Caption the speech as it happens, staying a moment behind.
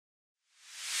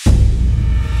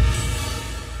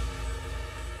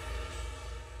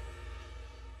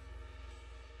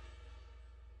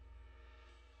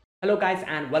Hello guys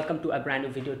and welcome to a brand new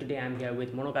video. Today I'm here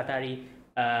with Monogatari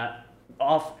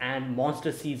off and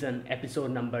Monster Season episode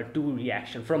number 2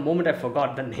 reaction. For a moment I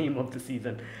forgot the name of the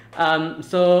season.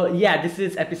 So yeah, this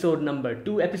is episode number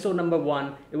 2. Episode number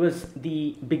 1, it was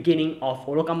the beginning of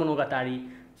Oroka Monogatari.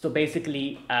 So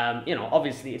basically,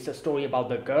 obviously it's a story about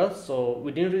the girls, so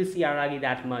we didn't really see Aragi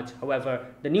that much. However,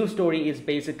 the new story is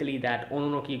basically that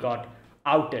Ononoki got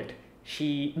outed.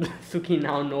 Suki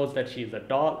now knows that she's a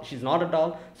doll. She's not a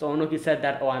doll. So Onoki said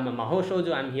that, oh, I'm a Mahou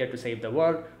Shoujo, I'm here to save the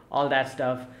world, all that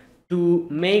stuff. To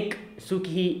make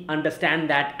Suki understand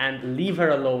that and leave her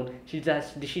alone, she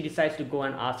decides to go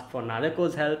and ask for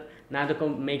Nadeko's help.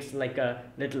 Nadeko makes like a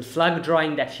little slug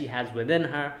drawing that she has within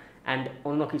her, and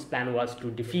Onoki's plan was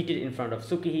to defeat it in front of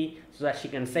Suki so that she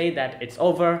can say that it's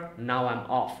over, now I'm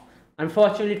off.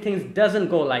 Unfortunately, things doesn't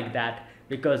go like that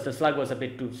because the slug was a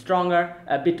bit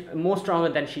more stronger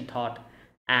than she thought,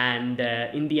 and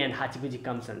in the end Hachiguchi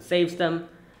comes and saves them.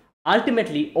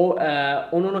 Ultimately,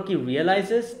 Ononoki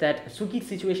realizes that Suki's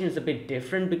situation is a bit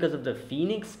different because of the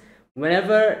phoenix.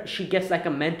 Whenever she gets like a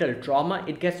mental trauma,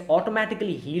 it gets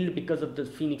automatically healed because of the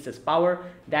phoenix's power.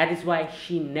 That is why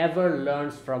she never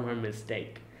learns from her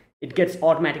mistake. It gets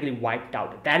automatically wiped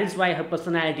out. That is why her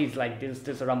personality is like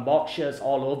this rambunctious,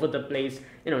 all over the place,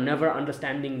 never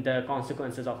understanding the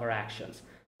consequences of her actions.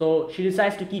 So she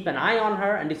decides to keep an eye on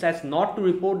her and decides not to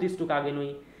report this to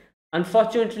Kagenui.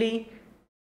 Unfortunately,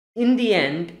 in the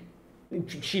end,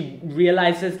 she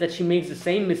realizes that she makes the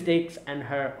same mistakes and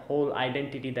her whole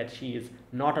identity that she is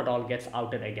not at all gets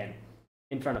outed again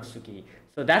in front of Suki.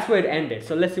 So that's where it ended.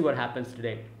 So let's see what happens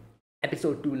today.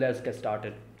 Episode 2, let's get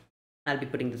started. I'll be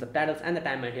putting the subtitles and the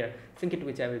timer here. Sync it to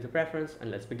whichever is your preference, and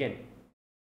let's begin.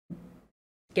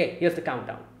 Okay, here's the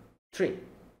countdown. 3,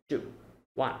 2,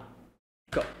 1,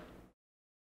 go.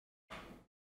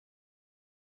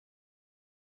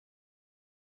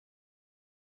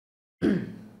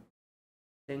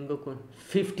 Sengoku,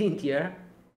 15th year.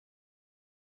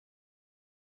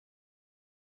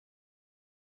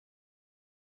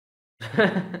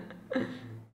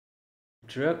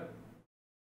 Drip.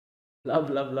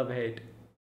 Love, love, love, hate.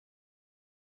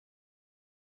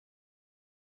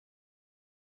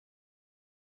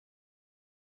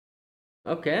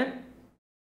 Okay.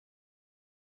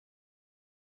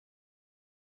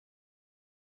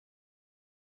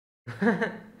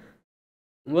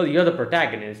 Well, you're the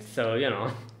protagonist, so you're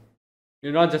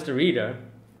not just a reader.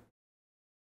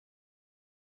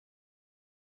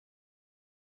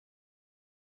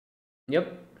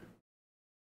 Yep.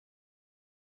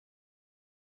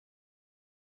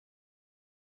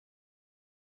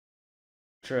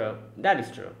 True. That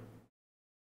is true.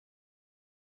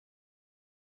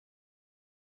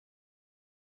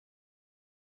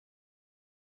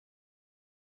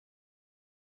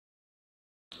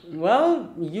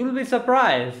 Well, you'll be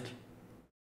surprised.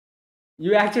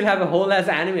 You actually have a whole ass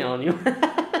anime on you.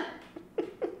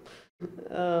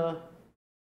 uh,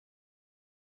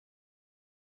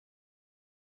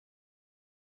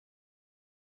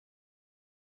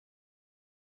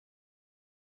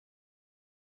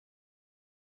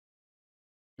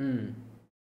 hmm.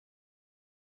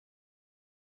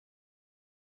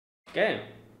 Okay.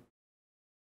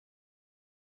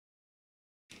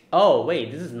 Oh,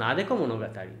 wait, this is Nadeko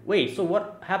Monogatari. Wait, so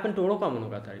what happened to Oroka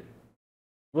Monogatari?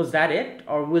 Was that it?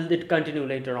 Or will it continue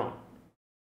later on?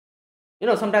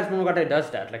 Sometimes Monogatari does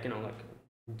that, like,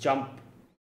 jump.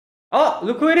 Oh,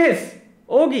 look who it is!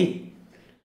 Ogi!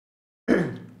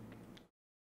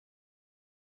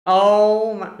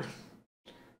 Oh my.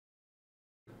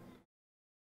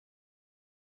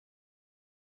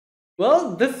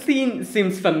 Well, this scene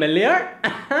seems familiar.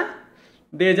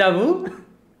 Deja vu?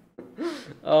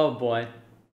 Oh boy.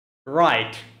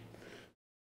 Right.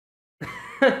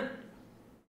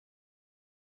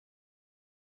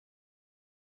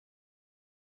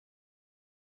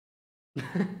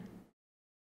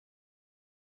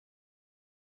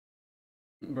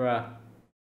 Bruh.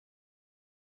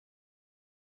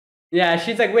 Yeah,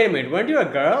 she's like, wait a minute, weren't you a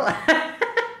girl?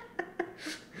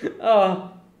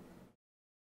 Oh.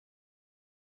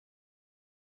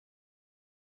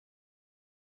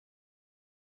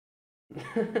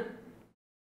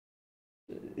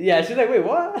 Yeah, she's like, wait,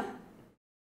 what?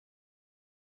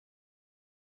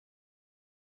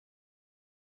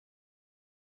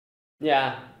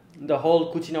 Yeah, the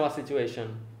whole Kuchinawa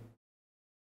situation.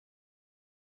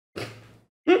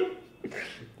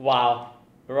 Wow,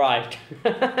 right.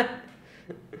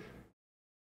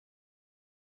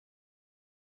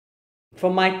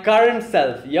 For my current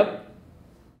self, yep.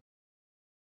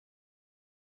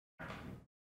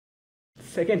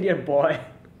 Second year boy.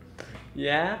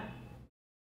 Yeah.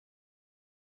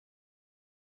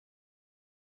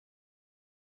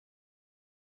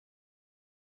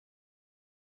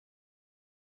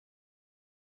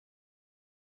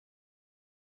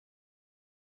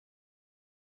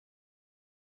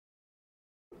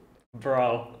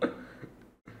 Bro.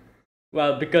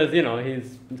 Well, because you know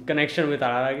his connection with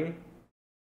Araragi.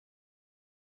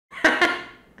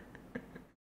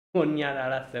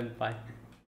 Onyadara senpai.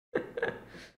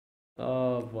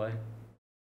 Oh boy.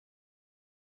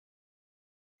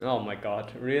 Oh my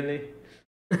god, really?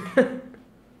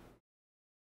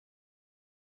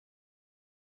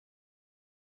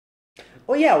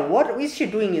 Oh yeah, what is she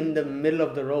doing in the middle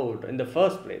of the road in the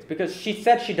first place? Because she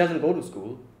said she doesn't go to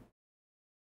school.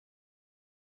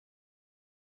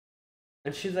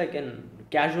 And she's like in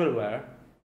casual wear.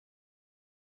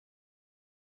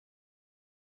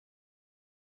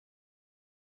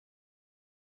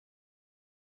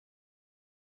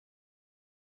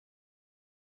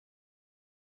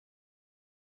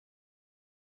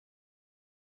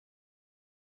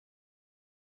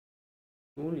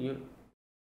 School you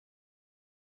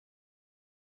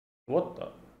what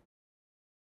the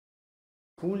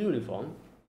school uniform?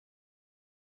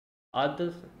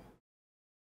 Others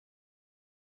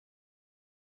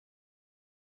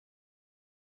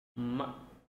Ma-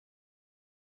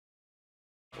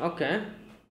 okay.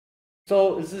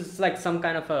 So is this like some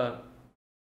kind of a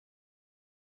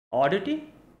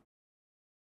oddity?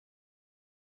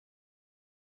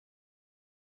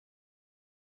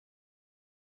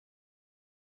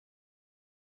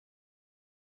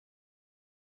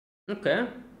 Okay.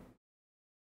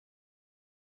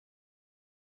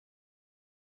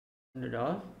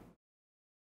 $100.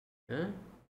 Yeah.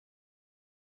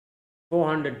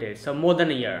 400 days, so more than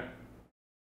a year.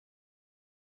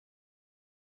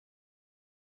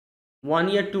 1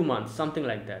 year, 2 months, something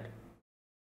like that.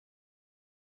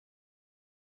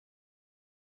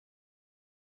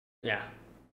 Yeah.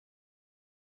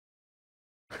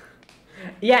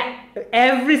 Yeah,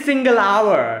 every single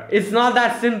hour. It's not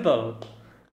that simple.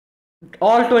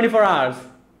 All 24 hours.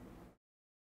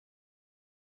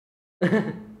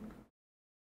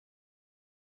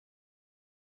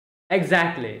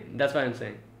 Exactly. That's what I'm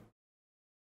saying.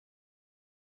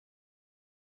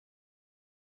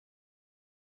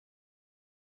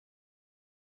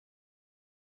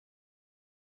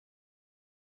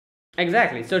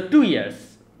 Exactly. So 2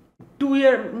 years.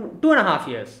 2.5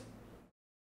 years.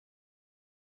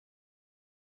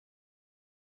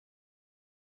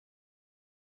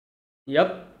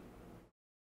 Yep.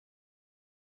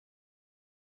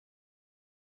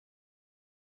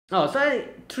 Oh, so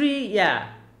three,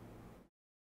 yeah.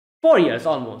 4 years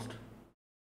almost.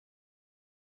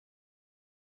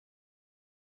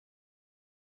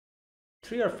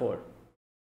 3 or 4.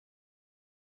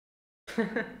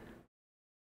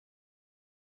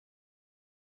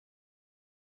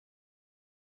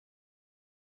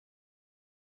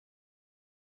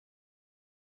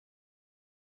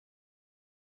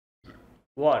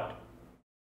 What?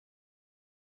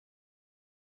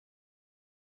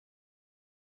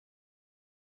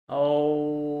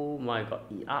 Oh my god.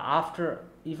 After,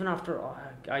 even after,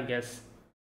 I guess.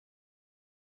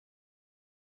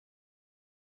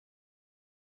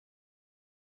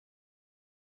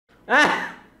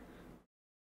 Ah!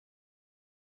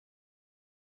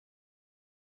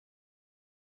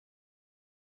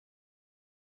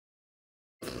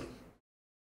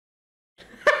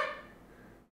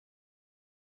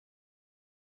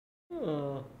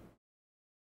 Oh,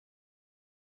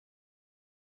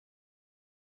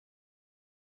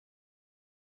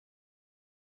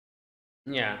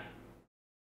 yeah.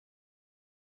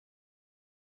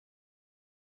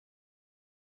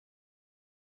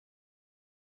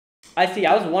 I see.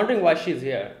 I was wondering why she's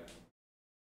here.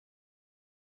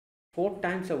 4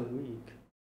 times a week.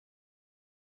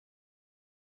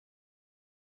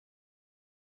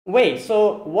 Wait,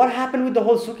 so what happened with the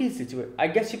whole Suki situation? I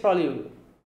guess she probably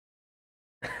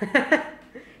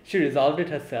she resolved it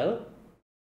herself.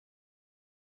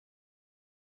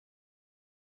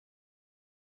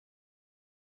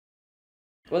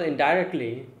 Well,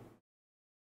 indirectly.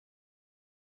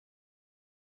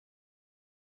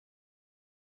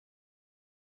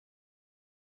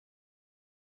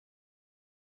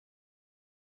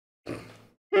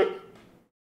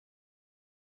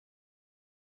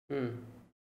 Hmm.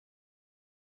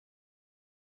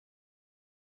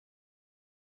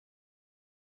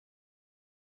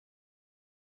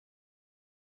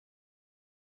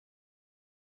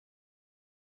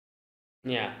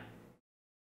 Yeah.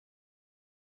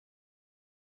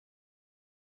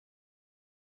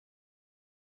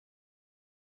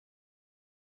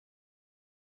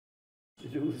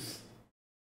 Lose.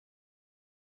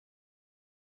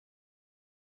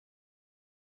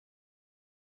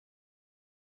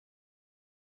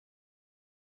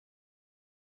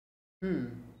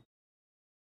 Hmm.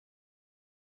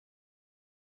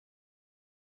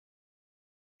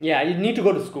 Yeah, you need to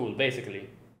go to school, basically.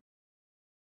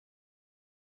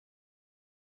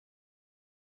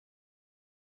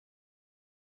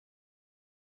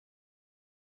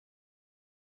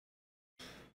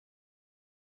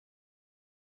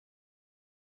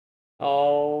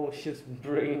 Oh, she's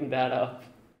bringing that up.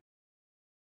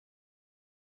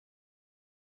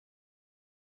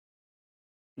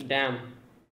 Damn.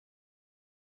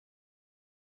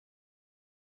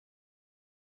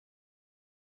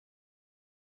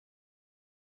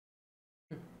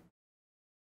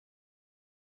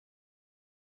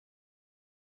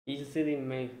 Easily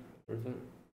make.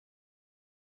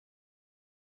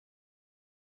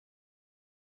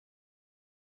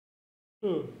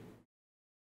 Hmm.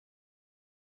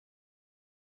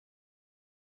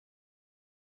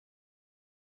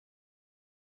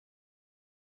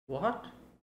 What?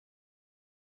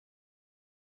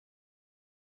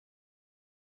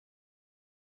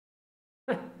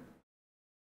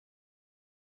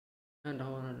 And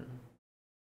how?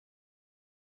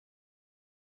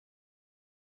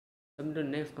 The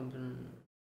next component.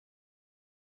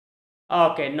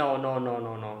 Okay, no, no, no,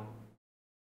 no, no.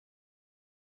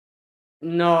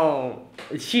 No,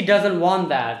 she doesn't want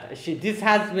that. This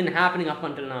has been happening up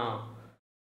until now.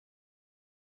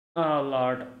 Oh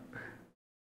Lord.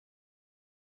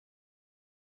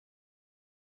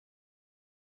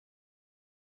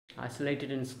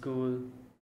 Isolated in school.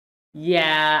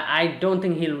 Yeah, I don't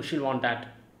think she'll want that.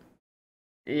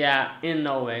 Yeah, in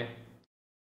no way.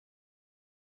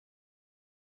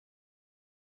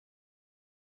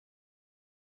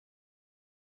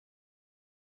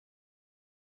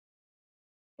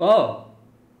 Oh.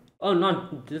 Oh,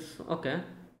 not this. Okay.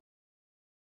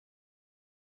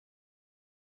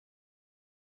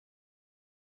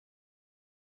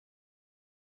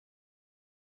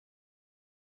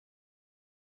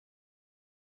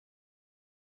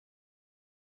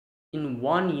 In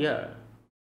 1 year.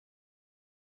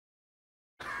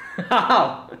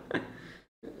 How?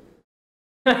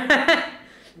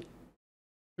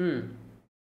 Hmm.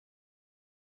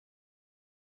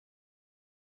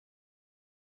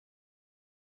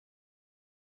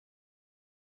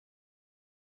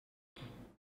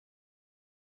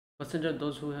 Percentage of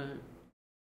those who have.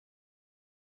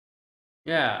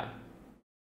 Yeah.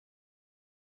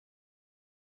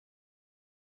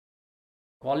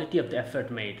 Quality of the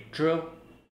effort made. True.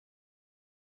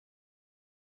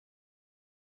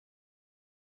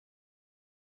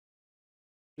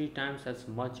 3 times as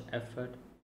much effort.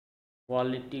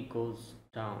 Quality goes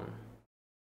down.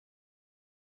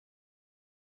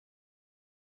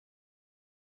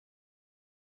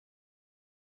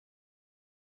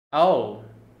 Oh.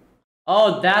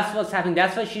 Oh, that's what's happening.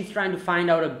 That's why she's trying to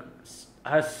find out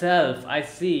herself. I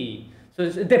see. So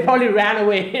they probably ran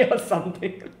away or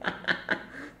something.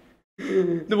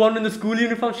 The one in the school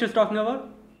uniform she was talking about?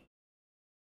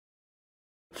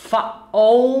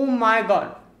 Oh my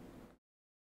god.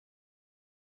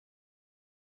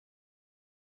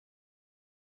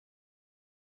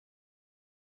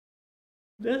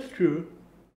 That's true.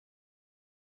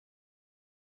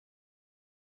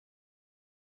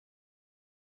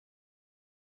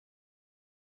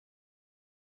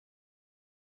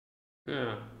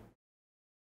 Yeah.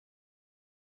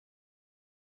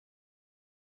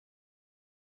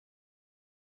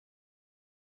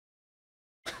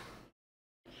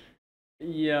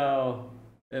 Yo.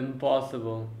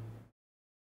 Impossible.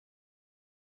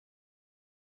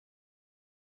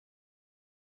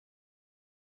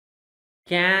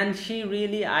 Can she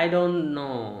really? I don't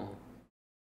know.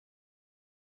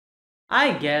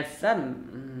 I guess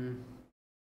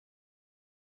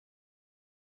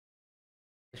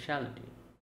speciality.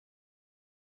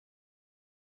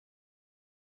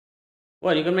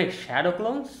 What, you can make shadow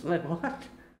clones? Like what?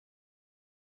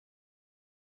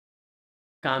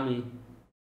 Kami.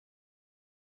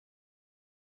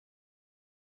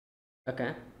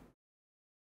 Okay.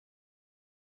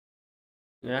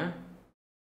 Yeah.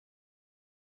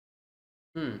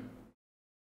 Hmm.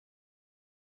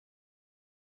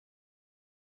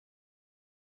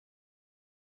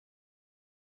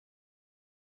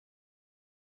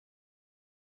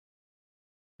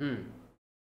 Hmm.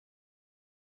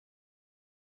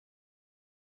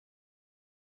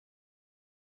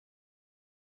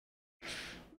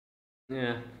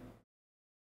 Yeah.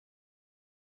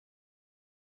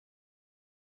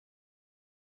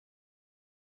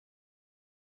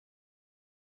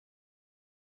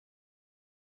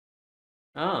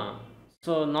 Ah.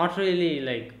 So not really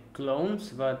like clones,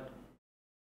 but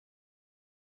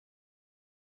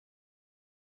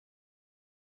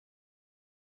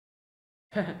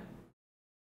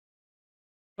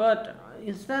but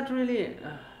is that really?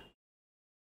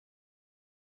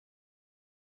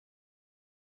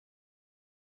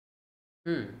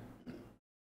 Hmm.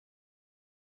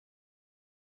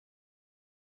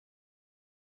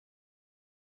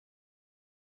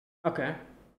 Okay.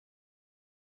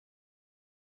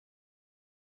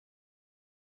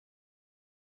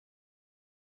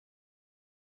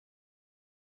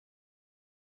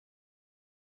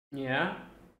 Yeah.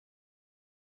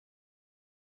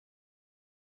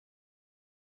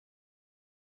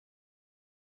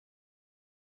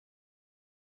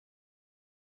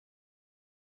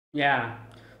 Yeah.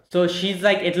 So she's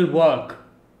like, it'll work.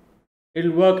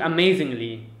 It'll work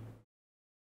amazingly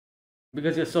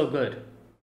because you're so good.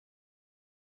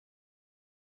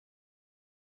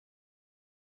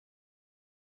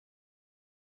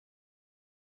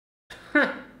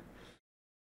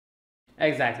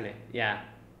 Exactly. Yeah.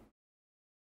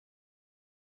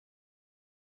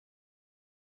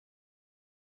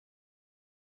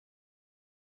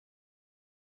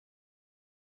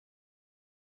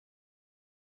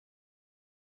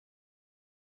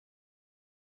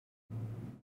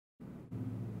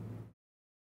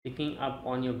 Picking up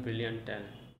on your brilliant talent.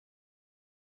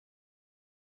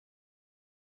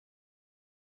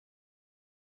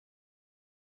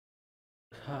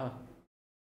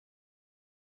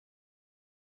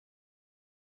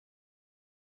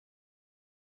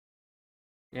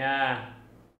 Yeah.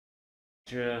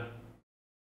 True.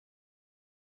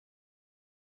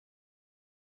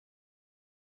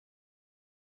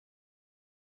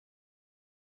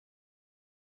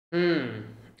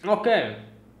 Hmm. Okay.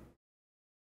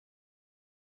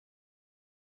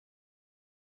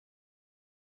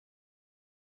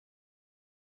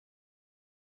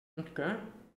 Okay.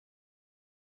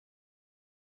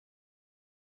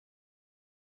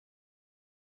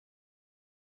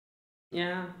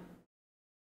 Yeah.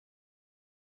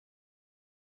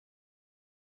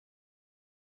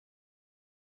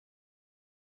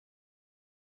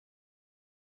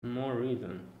 More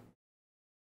reason.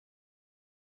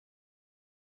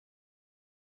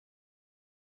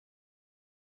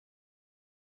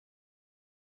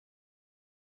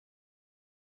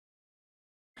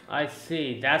 I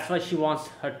see. That's why she wants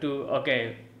her to.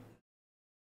 Okay.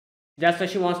 That's why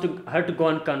she wants to her to go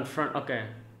and confront. Okay.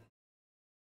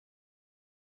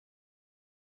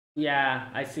 Yeah.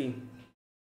 I see.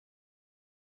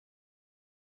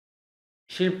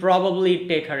 She'll probably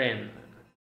take her in.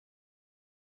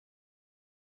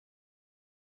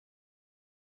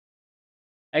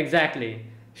 Exactly.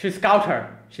 She'll scout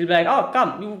her. She'll be like, "Oh,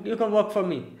 come. You can work for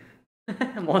me."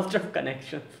 Monster of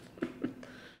connections.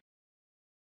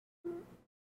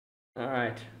 All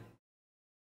right.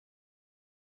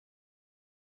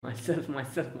 Myself.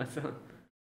 Myself. Myself.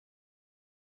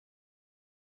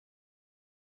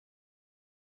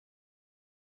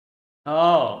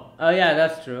 Oh. Oh yeah.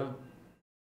 That's true.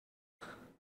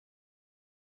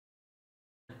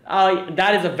 Oh,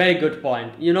 that is a very good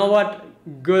point. You know what?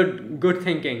 Good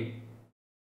thinking.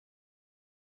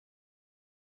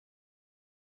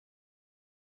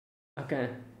 Okay.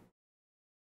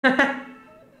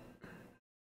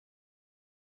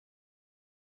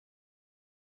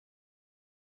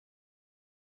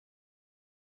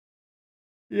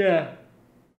 Yeah.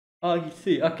 Oh, you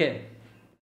see. Okay.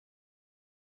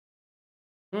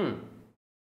 Hmm.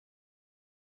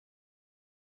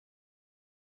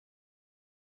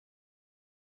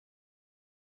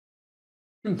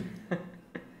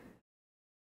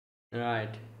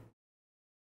 Right.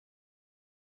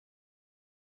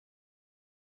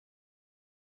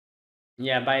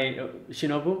 Yeah, by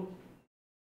Shinobu.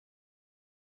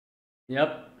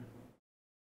 Yep.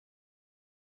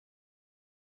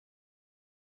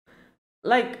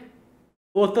 Like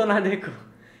Oto Nadeko.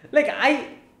 Like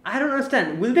I don't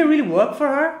understand. Will they really work for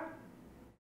her?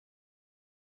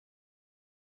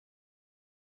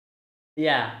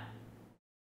 Yeah.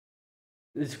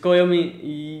 It's Koyomi.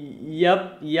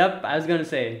 Yep. Yep. I was gonna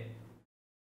say.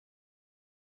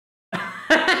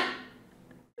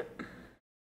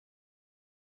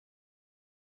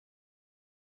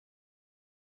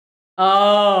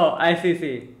 Oh, I see.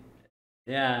 See.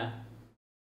 Yeah.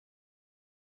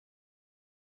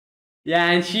 Yeah,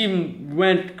 and she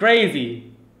went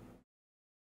crazy.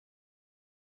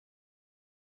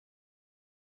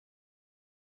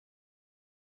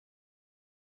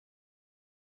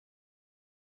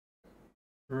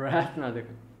 Rat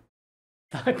Nadeko.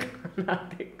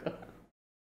 Nadeko.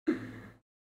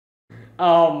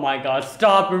 Oh my god,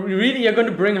 stop. Really? You're going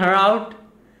to bring her out?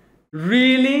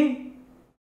 Really?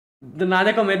 The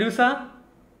Nadeko Medusa?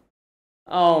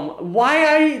 Why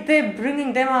are they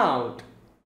bringing them out?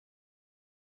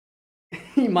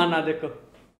 Ima Nadeko.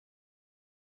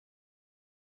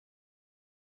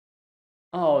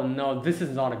 Oh no, this is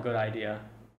not a good idea.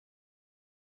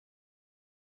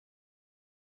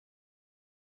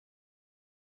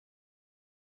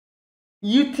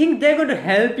 You think they're going to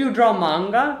help you draw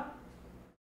manga?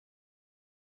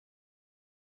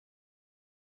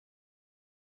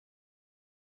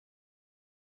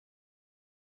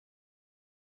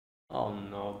 Oh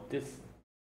no, this.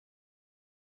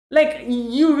 Like,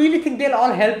 you really think they'll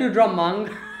all help you draw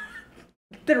manga?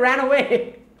 They ran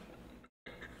away.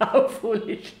 How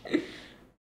foolish.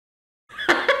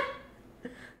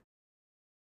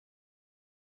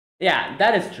 Yeah,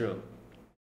 that is true.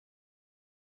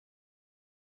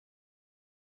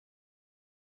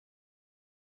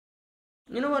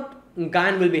 You know what?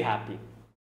 Gayan will be happy.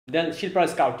 Then she'll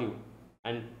probably scout you.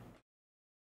 And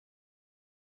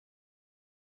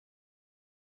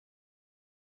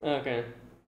okay.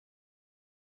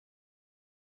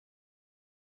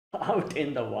 Out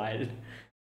in the wild.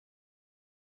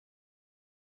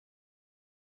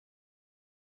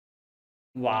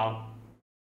 Wow.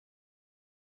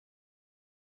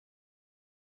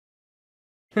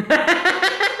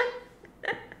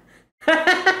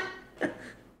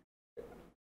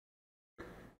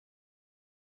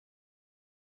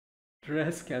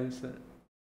 Dress cancer.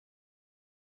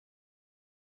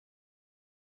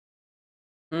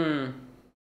 Hmm.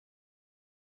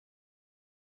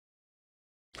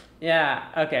 Yeah,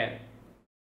 okay.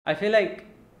 I feel like,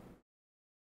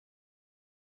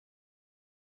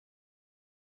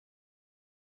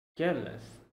 careless.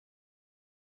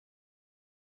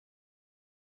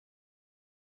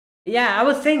 Yeah, I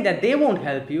was saying that they won't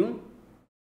help you.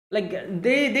 Like,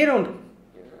 they don't,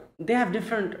 they have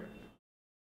different.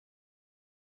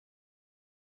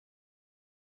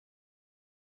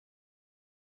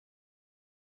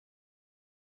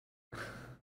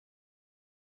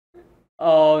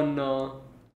 Oh no.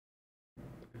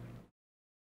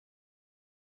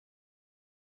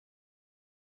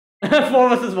 4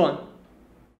 versus 1.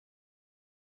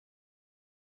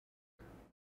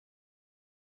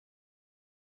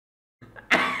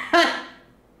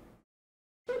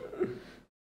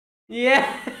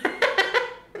 Yeah.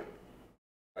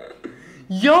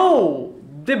 Yo,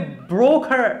 they broke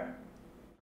her.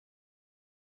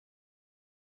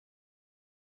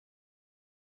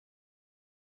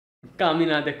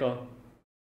 Kamina dekho.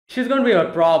 She's gonna be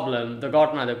a problem, the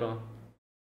Gotna dekho.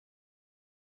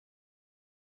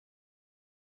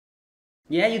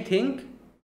 Yeah, you think?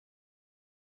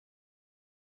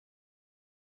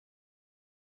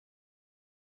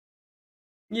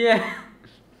 Yeah.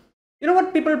 You know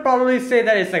what? People probably say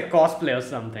that it's like cosplay or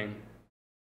something.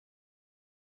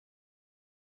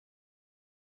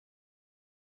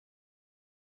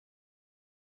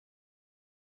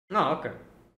 Oh, okay.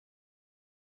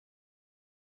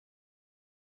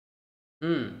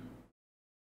 Hmm.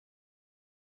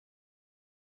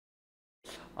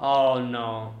 Oh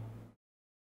no.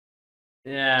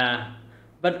 Yeah.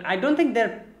 But I don't think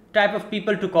they're type of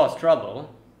people to cause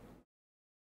trouble.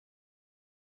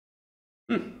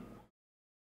 Hmm.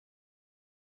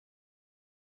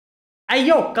 Hey,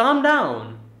 yo, calm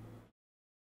down.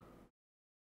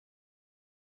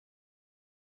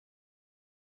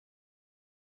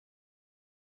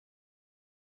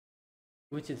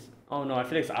 Which is, oh no, I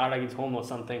feel like it's Arag is home or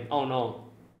something. Oh no.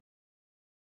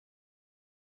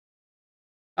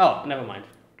 Oh, never mind.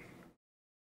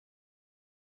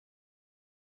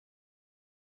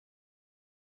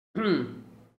 Hmm.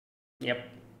 Yep.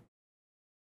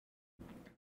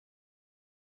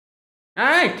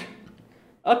 Alright.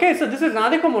 Okay, so this is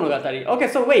Nadeko Monogatari. Okay,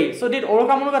 so wait, so did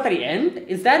Oroka Monogatari end?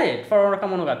 Is that it for Oroka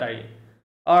Monogatari?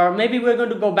 Or maybe we're going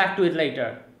to go back to it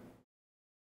later.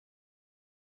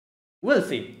 We'll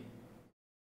see.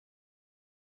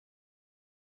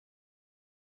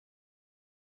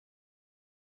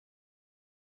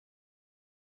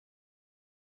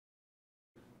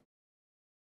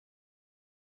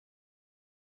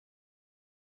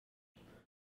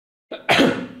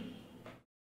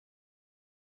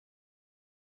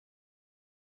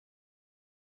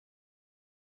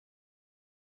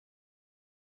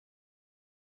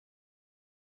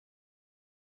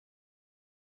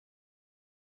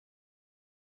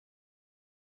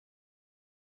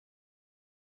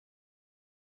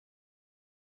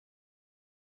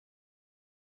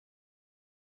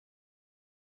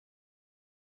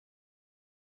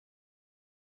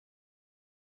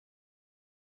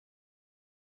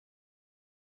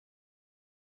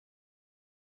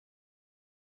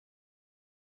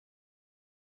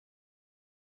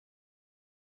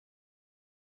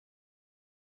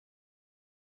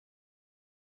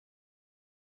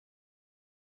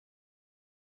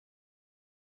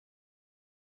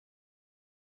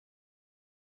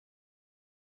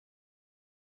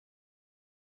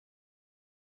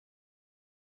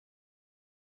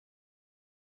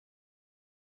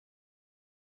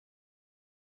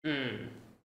 Hmm.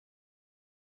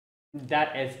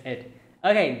 That is it.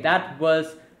 Okay, that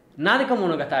was Nadeko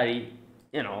Monogatari,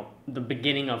 the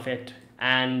beginning of it.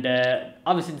 And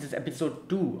obviously, this is episode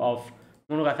 2 of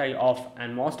Monogatari Off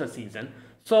and Monster season.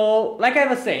 So, like I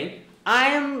was saying,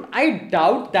 I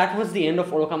doubt that was the end of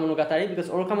Oroka Monogatari, because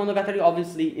Oroka Monogatari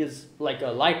obviously is like a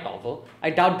light novel.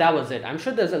 I doubt that was it. I'm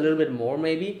sure there's a little bit more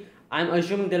maybe. I'm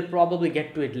assuming they'll probably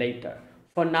get to it later.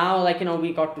 For now,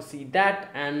 we got to see that,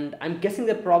 and I'm guessing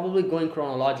they're probably going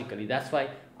chronologically. That's why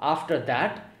after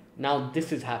that, now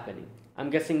this is happening. I'm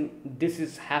guessing this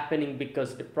is happening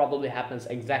because it probably happens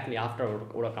exactly after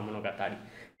Oroka Monogatari.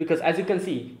 Because as you can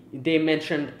see, they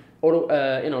mentioned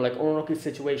Oronoki's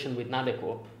situation with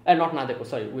Nadeko, not Nadeko,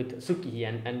 sorry, with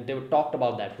Tsukihi, and they talked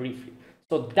about that briefly.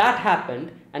 So that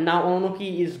happened, and now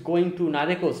Oronoki is going to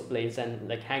Nadeko's place and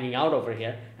like hanging out over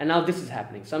here, and now this is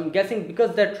happening. So I'm guessing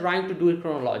because they're trying to do it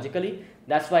chronologically,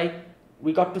 that's why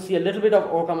we got to see a little bit of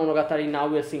Oroka Monogatari. Now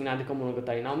we're seeing Nadeko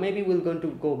Monogatari. Now maybe we're going to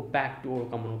go back to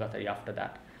Oroka Monogatari after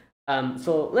that.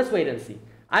 So let's wait and see.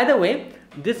 Either way,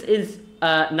 this is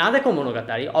Nadeko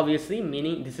Monogatari, obviously,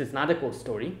 meaning this is Nadeko's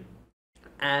story.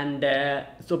 And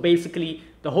so basically,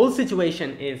 the whole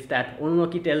situation is that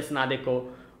Oronoki tells Nadeko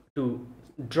to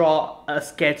draw a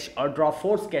sketch or draw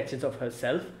 4 sketches of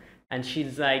herself, and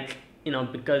she's like,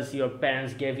 because your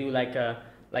parents gave you like a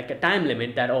time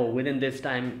limit that, oh, within this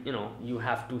time, you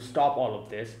have to stop all of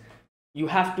this. You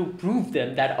have to prove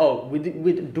them that, oh,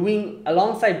 with doing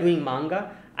alongside doing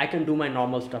manga, I can do my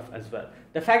normal stuff as well.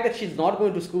 The fact that she's not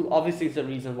going to school obviously is the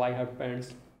reason why her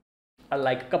parents are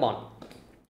like, come on,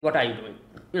 what are you doing?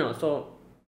 So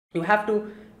you have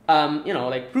to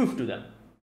prove to them,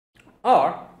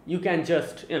 or you can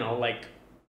just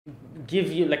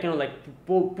give you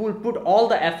put all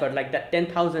the effort, like that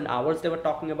 10,000 hours they were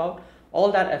talking about,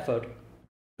 all that effort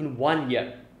in 1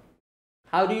 year.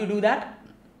 How do you do that?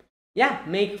 Yeah,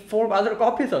 make 4 other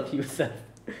copies of yourself.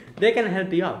 They can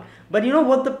help you out. But you know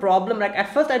what the problem, like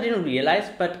at first I didn't realize,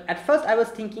 but at first I was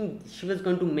thinking she was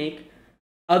going to make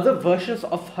other versions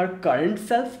of her current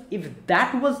self. If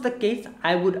that was the case,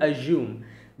 I would assume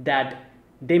that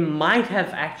they might have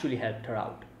actually helped her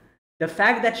out. The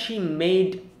fact that she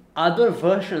made other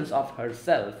versions of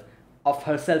herself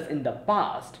in the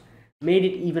past, made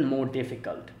it even more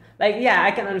difficult. Like, yeah,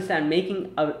 I can understand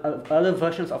making other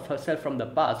versions of herself from the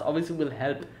past obviously will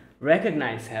help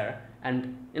recognize her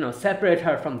and separate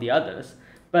her from the others.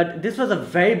 But this was a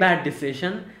very bad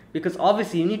decision, because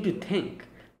obviously you need to think,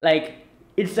 like,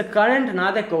 it's the current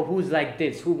Nadeko who's like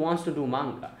this, who wants to do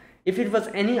manga. If it was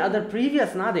any other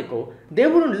previous Nadeko, they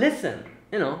wouldn't listen,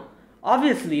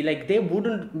 Obviously, like, they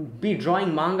wouldn't be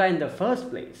drawing manga in the first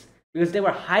place, because they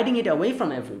were hiding it away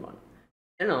from everyone,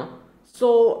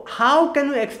 So how can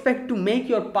you expect to make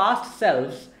your past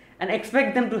selves and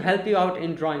expect them to help you out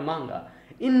in drawing manga?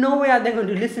 In no way are they going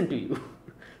to listen to you.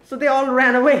 So they all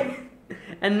ran away.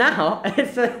 And now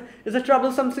it's a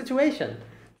troublesome situation.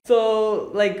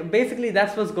 So, like, basically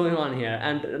that's what's going on here.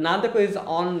 And Nadeko is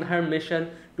on her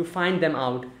mission to find them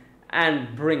out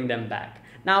and bring them back.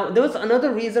 Now, there was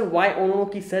another reason why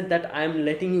Oronoki said that I'm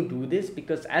letting you do this,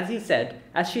 because as she said,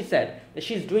 that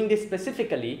she's doing this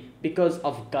specifically because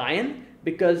of Gaien,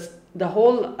 because the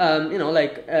whole,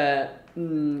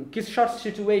 Kishshot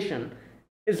situation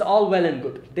is all well and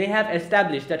good. They have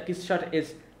established that Kishshot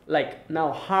is, like,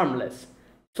 now harmless.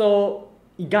 So,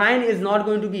 Gaien is not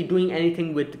going to be doing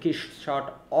anything with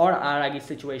Kishshot or Aragi's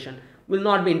situation, will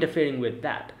not be interfering with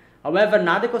that. However,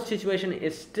 Nadeko's situation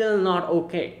is still not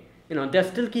okay. They're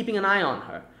still keeping an eye on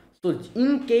her. So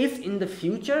in case in the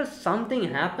future something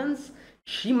happens,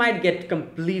 she might get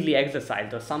completely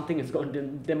exorcised, or something is going to,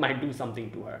 they might do something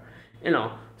to her.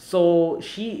 So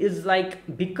she is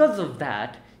like, because of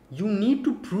that, you need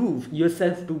to prove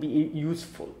yourself to be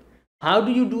useful. How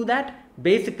do you do that?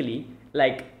 Basically,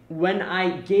 like, when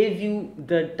I gave you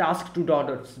the task to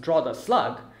draw the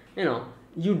slug,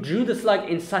 you drew the slug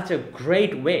in such a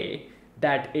great way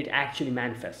that it actually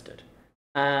manifested.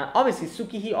 Obviously,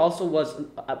 Tsukihi also was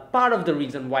a part of the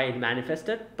reason why it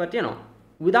manifested, but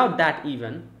without that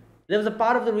even, there was a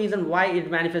part of the reason why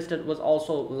it manifested was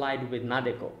also lied with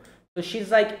Nadeko. So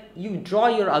she's like, you draw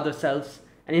your other selves,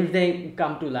 and if they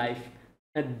come to life,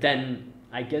 then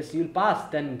I guess you'll pass.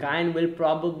 Then Gaien will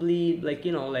probably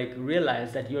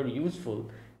realize that you're useful,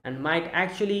 and might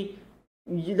actually,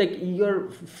 your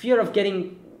fear of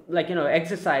getting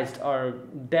exercised or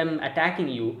them attacking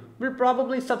you will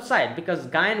probably subside, because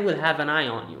Gaien will have an eye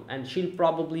on you, and she'll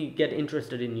probably get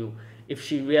interested in you if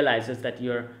she realizes that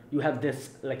you have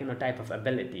this type of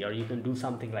ability, or you can do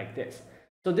something like this.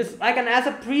 So this, as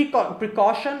a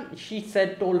precaution, she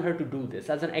told her to do this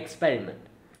as an experiment.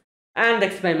 And the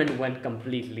experiment went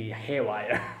completely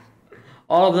haywire.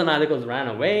 All of the Nadekos ran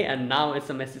away, and now it's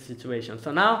a messy situation.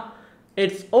 So now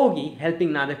it's Ogi helping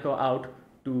Nadeko out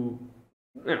to,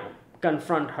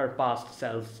 confront her past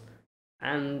selves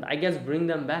and I guess bring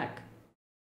them back.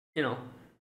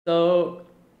 So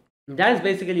that is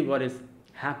basically what is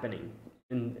happening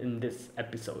in this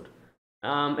episode.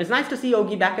 It's nice to see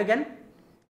Ogi back again,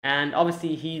 and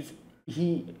obviously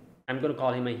I'm gonna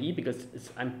call him a he because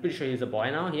I'm pretty sure he's a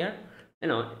boy now here.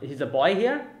 He's a boy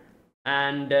here,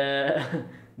 and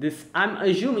this I'm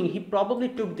assuming he probably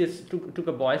took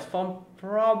a boy's form,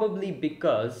 probably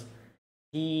because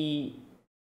he,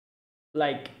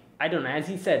 like, I don't know, as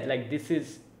he said, like, this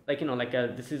is like,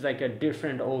 this is like a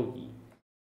different Ogi.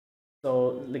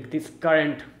 So like this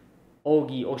current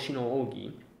Ogi, Oshino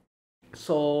Ogi.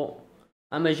 So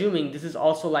I'm assuming this is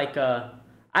also like a,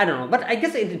 I don't know, but I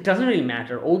guess it doesn't really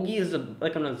matter. Ogi is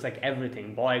it's like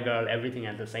everything, boy, girl, everything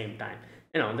at the same time.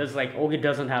 There's like, Ogi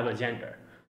doesn't have a gender.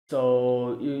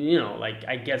 So like,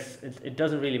 I guess it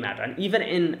doesn't really matter. And even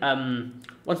in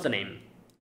what's the name?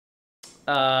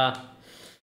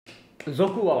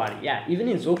 Zoku Owari. Yeah, even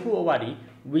in Zoku Owari,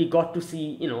 we got to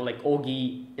see, like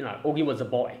Ogi, Ogi was a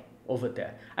boy over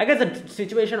there. I guess the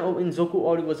situation in Zoku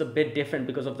Owari was a bit different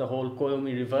because of the whole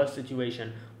Koyomi reverse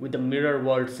situation with the mirror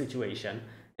world situation,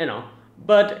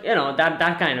 but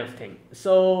that kind of thing.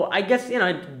 So I guess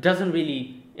it doesn't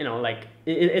really, like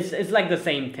it's like the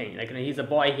same thing. Like he's a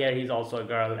boy here, he's also a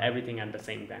girl, everything at the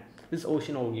same time. This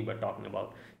Ocean Ogi we're talking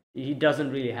about, he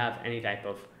doesn't really have any type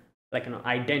of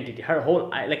identity. Her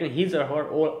whole his or her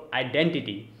whole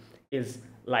identity is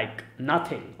like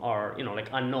nothing, or like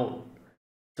unknown.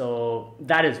 So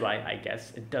that is why I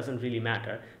guess it doesn't really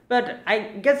matter. But I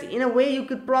guess in a way you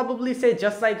could probably say,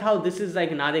 just like how this is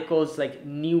like Nadeko's like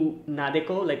new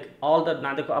Nadeko, like all the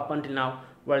Nadeko up until now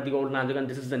were the old Nadeko and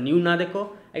this is the new Nadeko.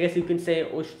 I guess you can say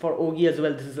for Ogi as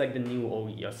well, this is like the new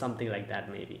Ogi or something like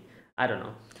that, maybe. I don't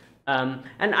know.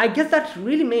 And I guess that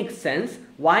really makes sense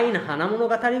why in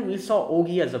Hanamonogatari we saw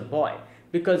Ogi as a boy,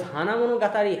 because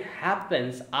Hanamonogatari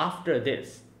happens after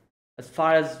this. As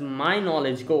far as my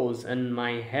knowledge goes in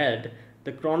my head,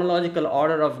 the chronological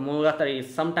order of Monogatari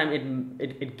is sometimes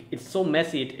it's so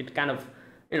messy, it kind of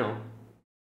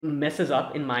messes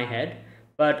up in my head.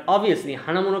 But obviously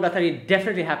Hanamonogatari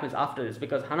definitely happens after this,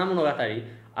 because Hanamonogatari,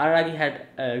 Aragi had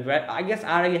I guess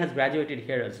Aragi has graduated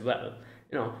here as well.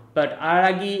 But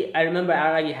Aragi, I remember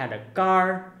Aragi had a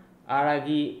car.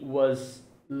 Aragi was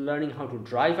learning how to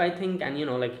drive, I think, and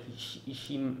like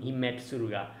he met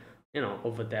Suruga,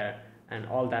 over there, and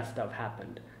all that stuff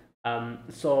happened.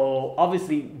 So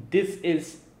obviously this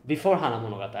is before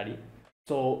Hanamonogatari.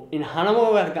 So in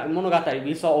Hanamonogatari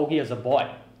we saw Ogi as a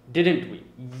boy, didn't we?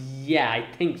 Yeah, I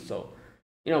think so.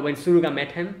 When Suruga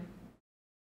met him.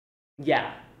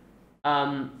 Yeah.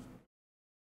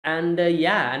 And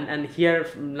here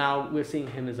now we're seeing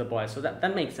him as a boy, so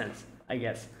that makes sense, I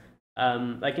guess.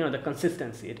 The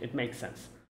consistency, it makes sense.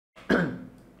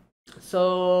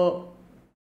 So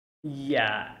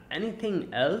yeah,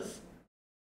 anything else?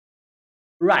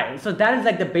 Right, so that is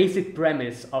like the basic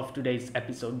premise of today's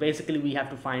episode. Basically we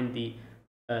have to find the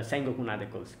Sengoku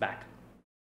Nadekos back.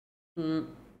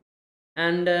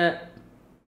 And a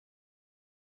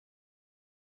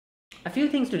few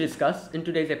things to discuss in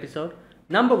today's episode.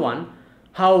 Number one,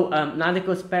 how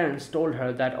Nadeko's parents told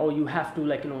her that, oh, you have to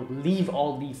leave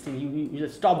all these things, you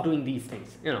just stop doing these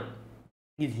things,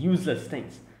 these useless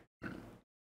things,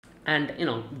 and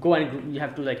go and you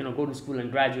have to go to school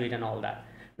and graduate and all that.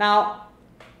 Now,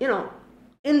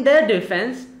 in their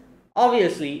defense,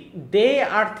 obviously they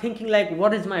are thinking like,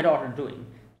 what is my daughter doing?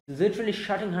 She's literally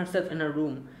shutting herself in her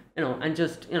room, and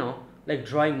just like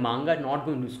drawing manga, not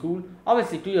going to school.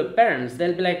 Obviously to your parents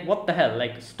they'll be like, what the hell,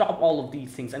 like stop all of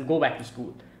these things and go back to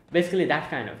school, basically that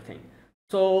kind of thing.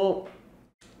 So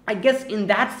I guess in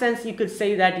that sense you could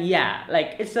say that, yeah,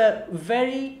 like it's a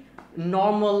very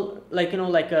normal like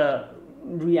a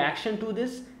reaction to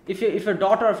this. If your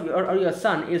daughter or your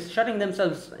son is shutting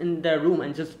themselves in their room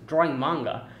and just drawing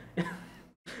manga,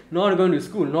 not going to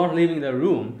school, not leaving their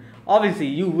room, obviously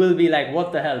you will be like,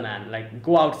 what the hell, man, like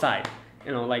go outside,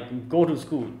 like go to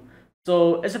school.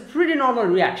 So it's a pretty normal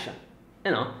reaction.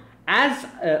 As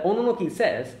Ononoki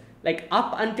says, like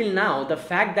up until now the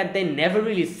fact that they never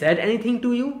really said anything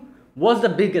to you was the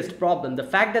biggest problem. The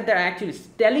fact that they're actually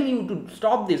telling you to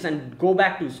stop this and go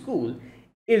back to school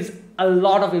is a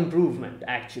lot of improvement,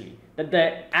 actually, that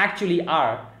they actually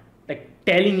are like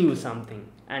telling you something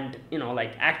and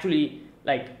like actually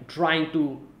like trying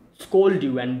to scold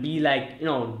you and be like,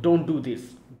 don't do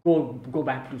this, go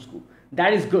back to school.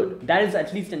 That is good. That is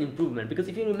at least an improvement, because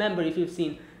if you remember, if you've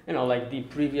seen you know, like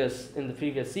in the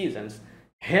previous seasons,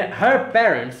 her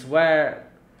parents were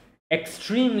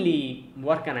extremely,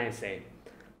 what can I say,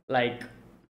 like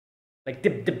they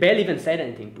barely even said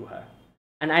anything to her.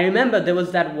 And I remember there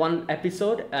was that one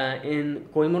episode in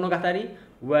Koi Monogatari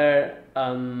where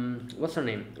what's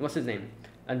his name,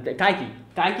 and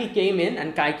Kaiki came in,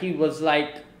 and Kaiki was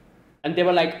like, and they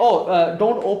were like, oh,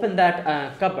 don't open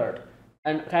that cupboard.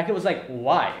 And Kaiki was like,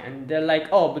 why? And they're like,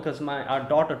 oh, because our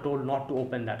daughter told not to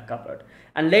open that cupboard.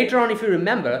 And later on, if you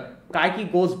remember,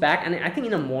 Kaiki goes back, and I think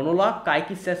in a monologue,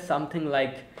 Kaiki says something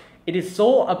like, it is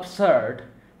so absurd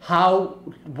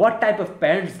what type of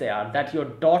parents they are, that your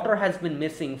daughter has been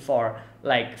missing for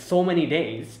like so many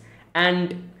days,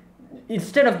 and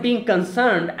instead of being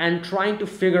concerned and trying to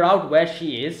figure out where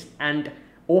she is and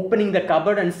opening the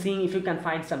cupboard and seeing if you can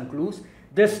find some clues,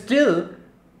 they're still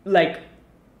like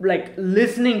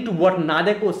listening to what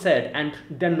Nadeko said, and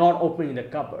they're not opening the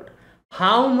cupboard.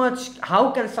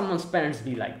 How can someone's parents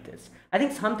be like this? I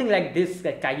think something like this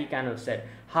that Kaiki kind of said,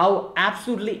 how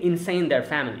absolutely insane their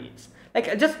family is.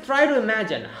 Like, just try to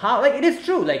imagine how, like, it is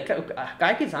true, like,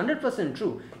 Kaiki is 100%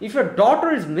 true. If your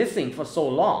daughter is missing for so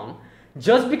long,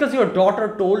 just because your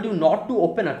daughter told you not to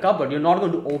open a cupboard, you're not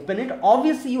going to open it.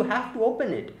 Obviously, you have to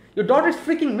open it. Your daughter is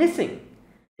freaking missing.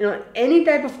 You know, any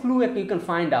type of clue that you can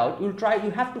find out, you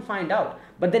have to find out.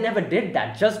 But they never did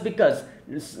that just because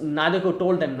Nadeko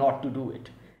told them not to do it.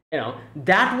 You know,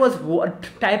 that was what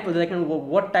type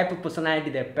of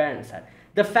personality their parents had.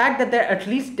 The fact that they're at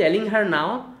least telling her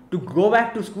now to go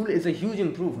back to school is a huge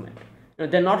improvement. You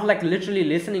know, they're not like literally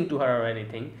listening to her or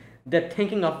anything. They're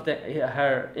thinking of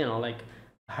her, you know, like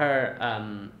her,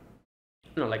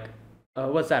 you know, like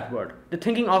what's that word? They're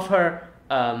thinking of her,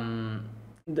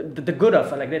 the good of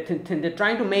her. Like they're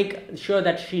trying to make sure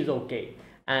that she's okay,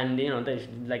 and you know,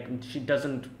 like she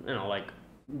doesn't, you know, like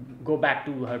go back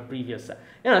to her previous,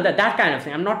 you know, that kind of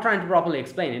thing. I'm not trying to properly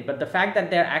explain it, but the fact that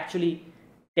they're actually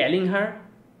telling her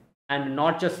and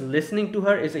not just listening to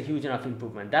her is a huge enough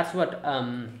improvement. That's what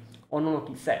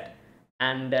Ononoki said.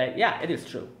 And yeah, it is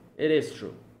true. It is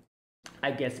true,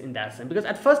 I guess, in that sense. Because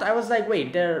at first I was like,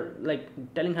 wait, they're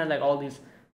like telling her like all these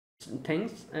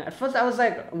things. At first I was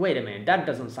like, wait a minute, that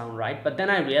doesn't sound right. But then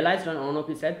I realized when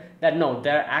Ononoki said that no,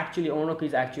 Ononoki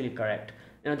is actually correct.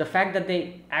 You know, the fact that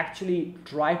they actually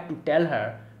tried to tell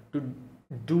her to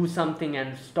do something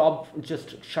and stop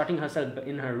just shutting herself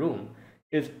in her room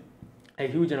is a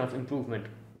huge enough improvement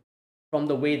from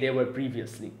the way they were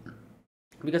previously.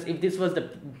 Because if this was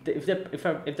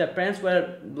if their parents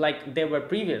were like they were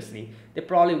previously, they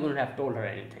probably wouldn't have told her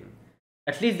anything.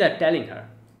 At least they're telling her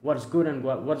what's good and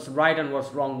what's right and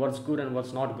what's wrong, what's good and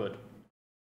what's not good.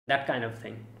 That kind of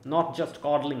thing. Not just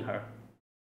coddling her.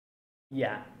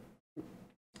 Yeah.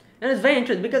 And it's very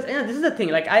interesting because, you know, this is the thing,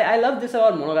 like I love this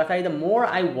about Monogatari. The more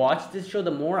I watch this show,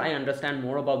 the more I understand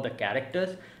more about the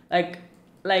characters. Like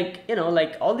you know,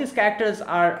 like all these characters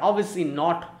are obviously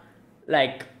not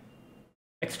like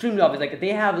extremely obvious. Like they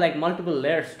have like multiple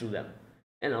layers to them.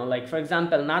 You know, like for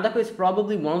example, Nadeko is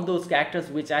probably one of those characters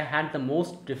which I had the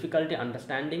most difficulty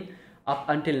understanding up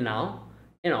until now.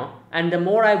 You know, and the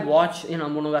more I watch, you know,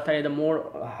 Monogatari, the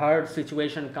more her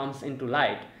situation comes into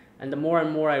light. And the more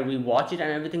and more I rewatch it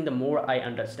and everything, the more I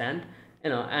understand,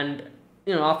 you know. And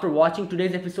you know, after watching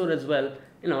today's episode as well,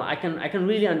 you know, I can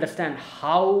really understand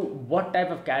what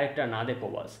type of character Nadeko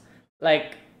was.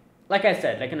 Like I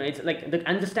said, like, you know, it's like the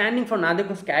understanding for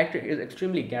Nadeko's character is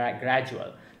extremely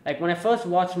gradual. Like when I first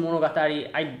watched Monogatari,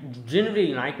 I didn't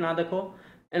really like Nadeko,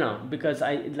 you know, because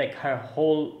I like her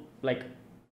whole like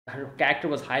her character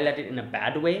was highlighted in a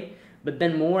bad way. But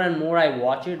then more and more I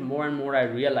watch it, more and more I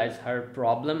realize her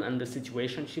problem and the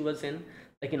situation she was in.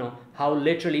 Like, you know, how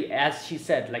literally, as she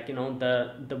said, like, you know,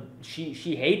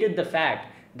 she hated the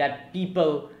fact that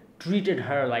people treated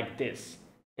her like this,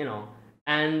 you know,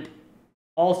 and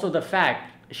also the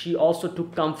fact she also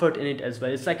took comfort in it as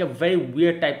well. It's like a very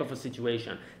weird type of a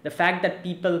situation. The fact that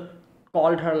people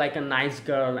called her like a nice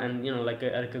girl and, you know, like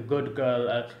a good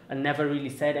girl, and never really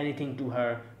said anything to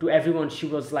her. To everyone, she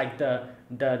was like the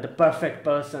perfect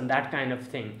person, that kind of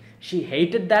thing. She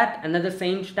hated that, and at the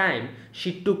same time,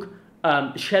 she took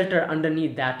shelter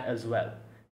underneath that as well.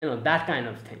 You know, that kind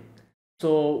of thing.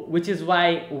 So, which is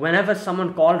why whenever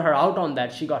someone called her out on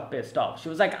that, she got pissed off. She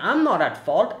was like, I'm not at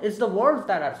fault. It's the world's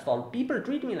that at fault. People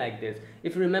treat me like this.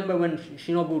 If you remember when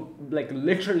Shinobu, like,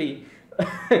 literally,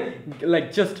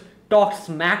 like, just talked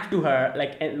smack to her,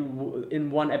 like,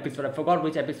 in one episode. I forgot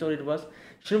which episode it was.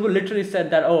 Shinobu literally said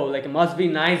that, oh, like, it must be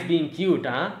nice being cute,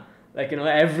 huh? Like, you know,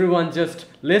 everyone just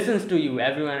listens to you,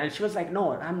 everyone. And she was like,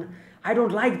 no, I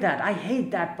don't like that. I hate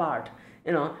that part,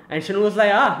 you know. And Shinobu was like,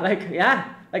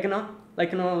 yeah, like, you know,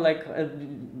 like,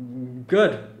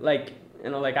 good, like,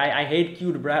 like, I hate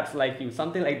cute brats like you,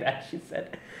 something like that she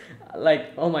said.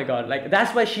 Like, oh my god, like,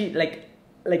 that's why she like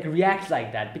reacts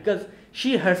like that, because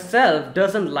she herself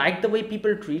doesn't like the way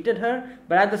people treated her,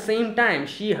 but at the same time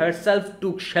she herself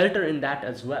took shelter in that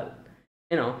as well.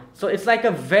 So it's like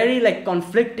a very like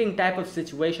conflicting type of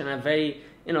situation, a very,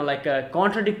 like a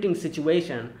contradicting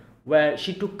situation, where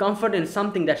she took comfort in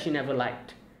something that she never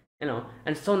liked.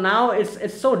 And so now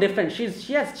it's so different.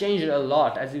 She has changed a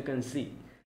lot, as you can see.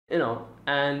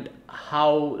 And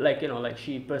how, like, like,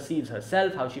 she perceives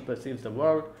herself, how she perceives the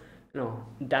world,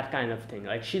 that kind of thing.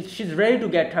 Like, she's ready to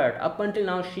get hurt. Up until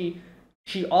now,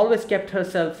 she always kept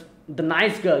herself the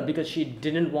nice girl, because she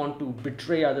didn't want to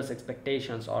betray others'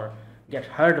 expectations or get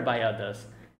hurt by others.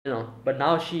 But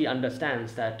now she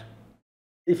understands that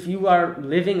if you are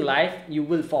living life, you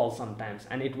will fall sometimes,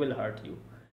 and it will hurt you.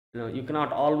 You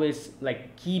cannot always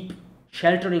like keep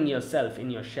sheltering yourself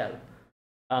in your shell,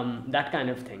 that kind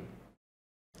of thing.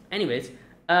 Anyways,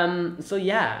 so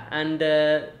yeah, and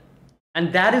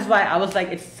that is why I was like,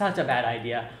 it's such a bad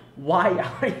idea. Why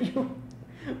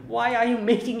are you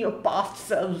making your past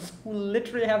selves, who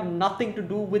literally have nothing to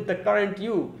do with the current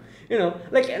you?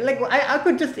 Like, I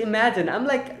could just imagine. I'm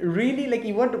like, really, like,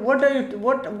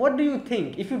 what do you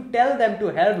think? If you tell them to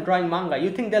help drawing manga,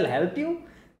 you think they'll help you?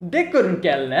 They couldn't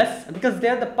care less, because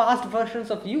they're the past versions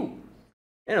of you.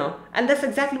 And that's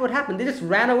exactly what happened. They just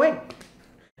ran away.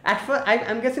 At first,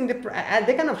 I'm guessing they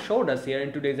kind of showed us here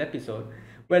in today's episode,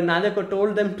 where Nadeko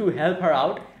told them to help her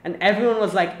out, and everyone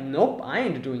was like, nope, I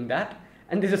ain't doing that.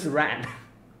 And they just ran.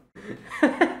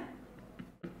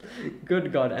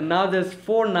 Good God. And now there's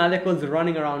 4 Nadekos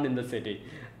running around in the city.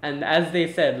 And as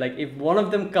they said, like, if one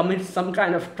of them commits some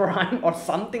kind of crime or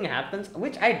something happens,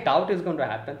 which I doubt is going to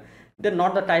happen, they're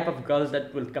not the type of girls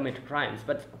that will commit crimes.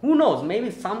 But who knows?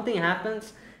 Maybe something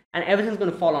happens and everything's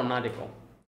going to fall on Nadeko.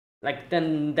 Like,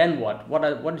 then what?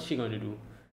 What is she going to do?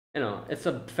 It's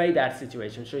a very bad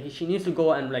situation. So she needs to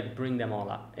go and like bring them all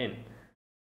up in.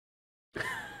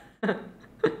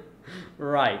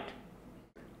 Right.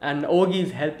 And Ogi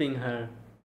is helping her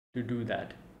to do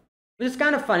that. Which is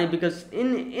kind of funny, because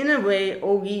in a way,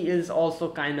 Ogi is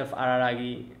also kind of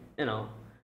Araragi,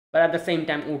 but at the same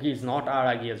time, Ogi is not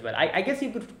Araragi as well. I guess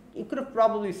you could have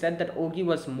probably said that Ogi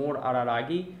was more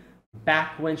Araragi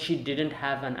back when she didn't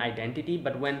have an identity,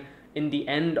 but when in the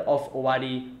end of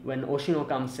Owari, when Oshino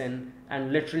comes in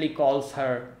and literally calls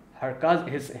her cousin,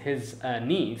 his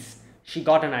niece, she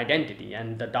got an identity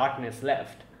and the darkness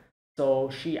left.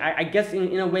 So I guess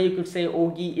in a way you could say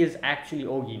Ogi is actually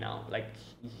Ogi now. Like,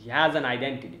 he has an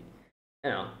identity,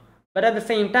 But at the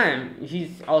same time,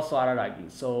 he's also Araragi.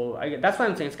 So that's why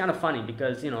I'm saying it's kind of funny,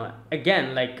 because,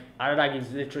 again, like, Araragi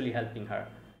is literally helping her.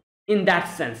 In that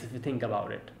sense, if you think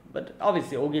about it. But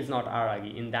obviously, Ogi is not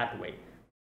Araragi in that way.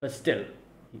 But still,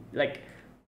 like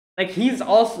he's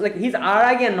also, like, he's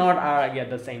Araragi and not Araragi at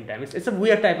the same time. It's a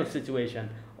weird type of situation.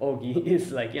 Ogi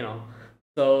is like,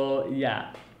 So,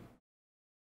 yeah.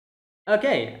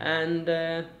 Okay, and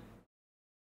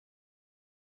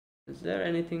is there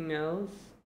anything else?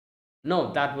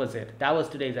 No, that was it. That was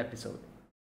today's episode.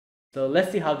 So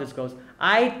let's see how this goes.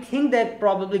 I think they're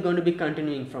probably going to be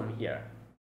continuing from here,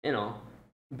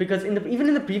 because even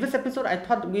in the previous episode, I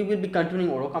thought we will be continuing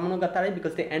Monogatari,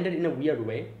 because they ended in a weird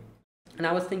way, and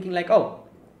I was thinking like, oh,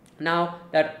 now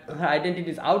that her identity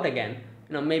is out again,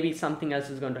 maybe something else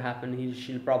is going to happen.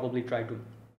 She'll probably try to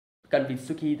convince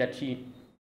Suki that she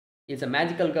is a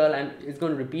magical girl and is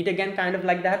going to repeat again, kind of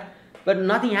like that. But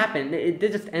nothing happened. They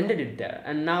just ended it there,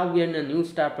 and now we're in a new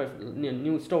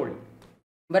new story.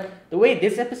 But the way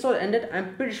this episode ended,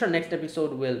 I'm pretty sure next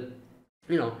episode will,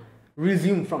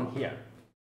 resume from here.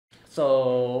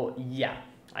 So yeah,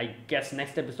 I guess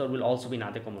next episode will also be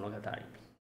NADEMONOGATARI.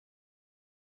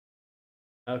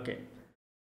 Okay,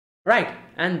 right,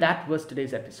 and that was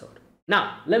today's episode.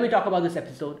 Now let me talk about this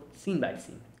episode scene by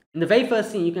scene. In the very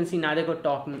first scene, you can see Nadeko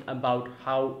talking about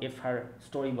how if her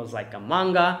story was like a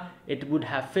manga, it would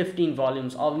have 15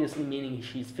 volumes, obviously meaning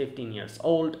she's 15 years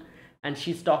old. And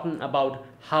she's talking about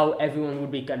how everyone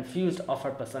would be confused of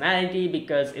her personality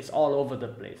because it's all over the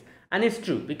place. And it's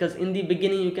true, because in the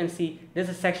beginning you can see there's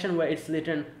a section where it's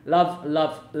written love,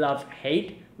 love, love,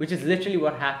 hate, which is literally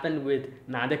what happened with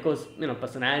Nadeko's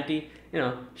personality.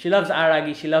 She loves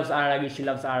Aragi, she loves Aragi, she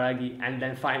loves Aragi, and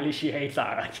then finally she hates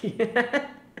Aragi.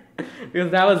 Because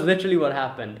that was literally what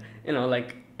happened,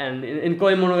 and in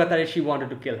Koi Monogatari she wanted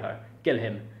to kill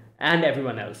him, and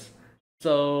everyone else.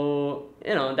 So,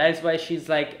 that is why she's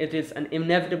like, it is an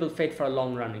inevitable fate for a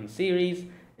long-running series,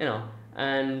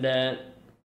 and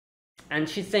And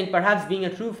she's saying perhaps being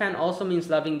a true fan also means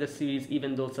loving the series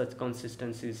even though such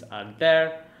consistencies are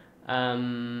there.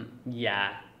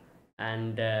 Yeah.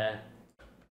 And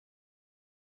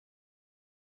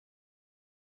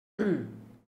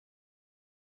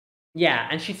yeah,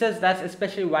 and she says that's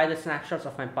especially why the snapshots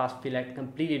of my past feel like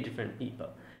completely different people.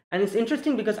 And it's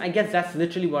interesting because I guess that's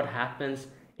literally what happens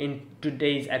in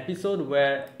today's episode,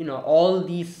 where all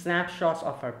these snapshots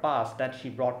of her past that she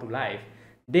brought to life,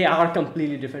 they are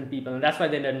completely different people, and that's why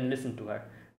they didn't listen to her.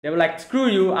 They were like, screw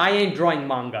you, I ain't drawing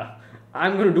manga,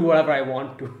 I'm gonna do whatever I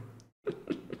want to.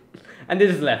 And they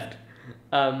just left.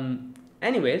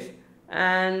 Anyways,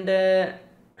 and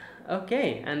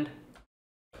okay, and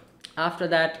after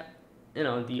that,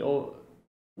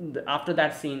 after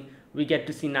that scene, we get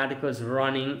to see Nadiko's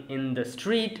running in the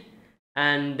street,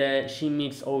 and she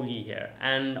meets Ogi here,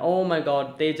 and oh my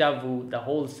god, deja vu, the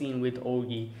whole scene with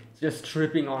Ogi just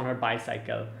tripping on her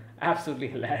bicycle, absolutely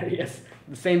hilarious.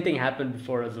 The same thing happened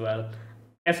before as well.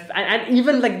 And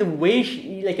even like the way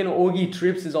she, Ogi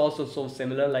trips is also so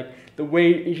similar, like the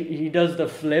way he does the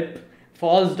flip,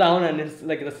 falls down, and it's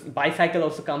like the bicycle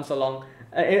also comes along.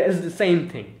 It's the same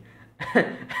thing.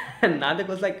 And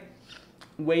Nadiko's like,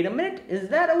 wait a minute, is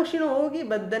that Oshino Ogi?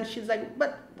 But then she's like,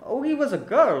 but Ogi was a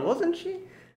girl, wasn't she?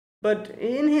 But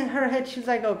in her head, she's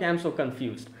like, okay, I'm so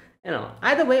confused.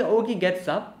 Either way, Ogi gets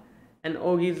up, and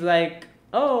Ogi's like,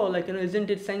 oh, isn't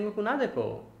it Sengoku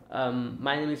Nadeko?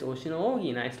 My name is Oshino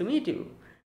Ogi, nice to meet you.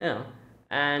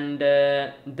 And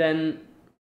then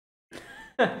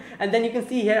and then you can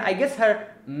see here, I guess her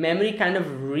memory kind of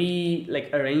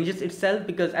arranges itself,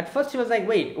 because at first she was like,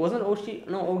 wait, wasn't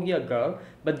Ogi a girl?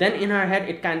 But then in her head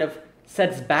it kind of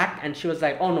sets back, and she was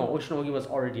like, oh no, Oshinogi was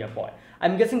already a boy.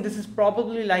 I'm guessing this is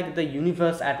probably like the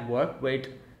universe at work, where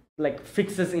it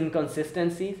fixes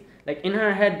inconsistencies. Like in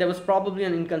her head there was probably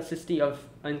an inconsistency of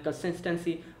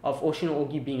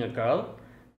Oshinogi being a girl,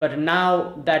 but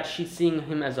now that she's seeing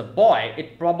him as a boy,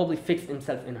 it probably fixed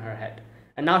himself in her head.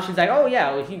 And now she's like, oh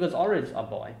yeah, well, he was always a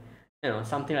boy.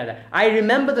 Something like that. I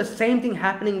remember the same thing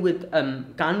happening with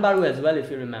Kanbaru as well,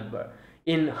 if you remember.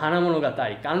 In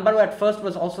Hanamonogatari, Kanbaru at first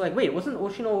was also like, wait, wasn't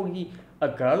Oshinogi a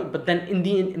girl? But then in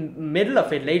the middle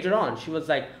of it, later on, she was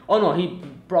like, oh no, he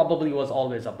probably was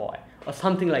always a boy, or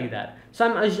something like that. So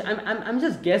I'm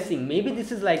just guessing, maybe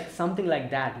this is like something like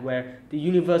that, where the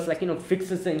universe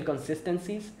fixes the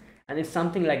inconsistencies, and it's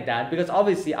something like that, because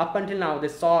obviously up until now they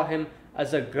saw him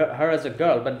as her as a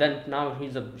girl, but then now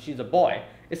she's a boy.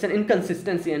 It's an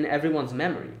inconsistency in everyone's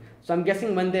memory. So I'm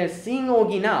guessing when they're seeing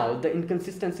Ogi now, the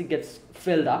inconsistency gets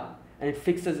filled up and it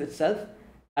fixes itself,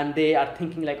 and they are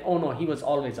thinking like, oh no, he was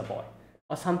always a boy,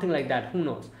 or something like that. Who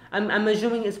knows? I'm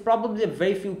assuming it's probably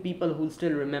very few people who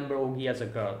still remember Ogi as a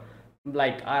girl,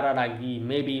 like Araragi,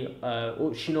 maybe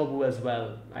Shinobu as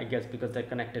well, I guess, because they're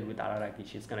connected with Araragi.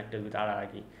 She's connected with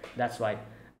Araragi. That's why.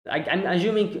 I'm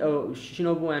assuming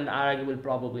Shinobu and Aragi will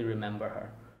probably remember her.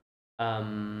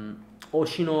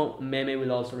 Oshino Meme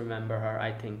will also remember her,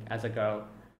 I think, as a girl.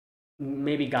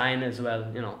 Maybe Gain as well,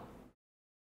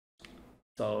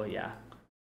 So yeah.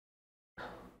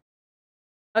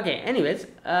 Okay, anyways,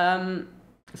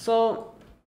 so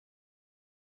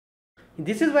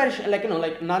this is where she,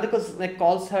 Nadeko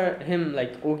calls him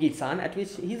Ogi-san, at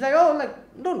which he's like, oh,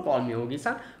 don't call me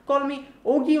Ogi-san, call me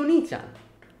Ogi Oni-chan.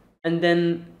 And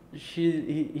then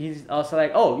he's also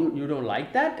like, oh, you don't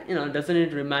like that? Doesn't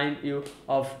it remind you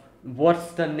of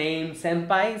what's the name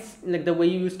senpai's, the way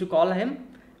you used to call him?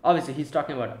 Obviously he's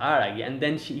talking about Aragi, and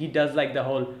then he does the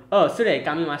whole, oh, sure,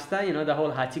 kamimashita, the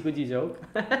whole hachikuji joke.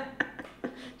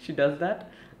 She does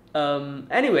that.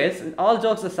 Anyways, all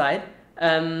jokes aside,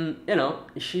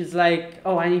 she's like,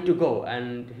 oh, I need to go,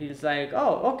 and he's like,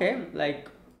 oh, okay,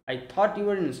 I thought you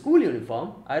were in school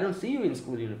uniform. I don't see you in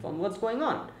school uniform. What's going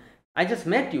on? I just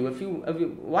met you a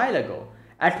while ago.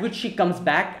 At which she comes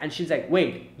back and she's like,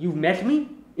 wait, you met me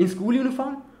in school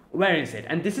uniform? Where is it?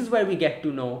 And this is where we get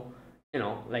to know,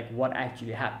 what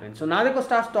actually happened. So Nadeko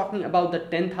starts talking about the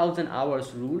 10,000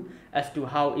 hours rule, as to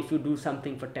how if you do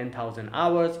something for 10,000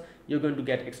 hours, you're going to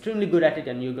get extremely good at it,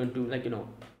 and you're going to,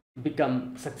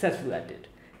 become successful at it.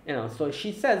 So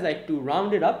she says, to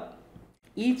round it up,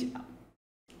 each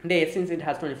day, since it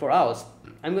has 24 hours,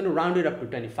 I'm going to round it up to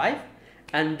 25.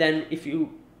 And then if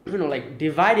you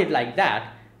divide it like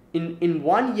that, in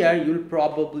 1 year you'll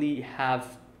probably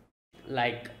have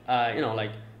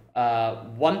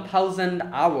 10,000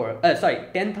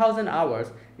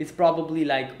 hours is probably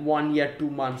 1 year 2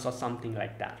 months or something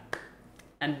like that.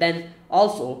 And then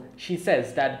also she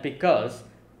says that because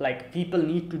people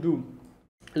need to do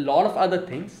a lot of other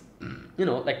things,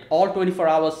 all 24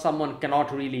 hours someone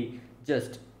cannot really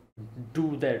just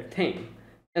do their thing,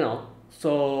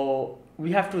 So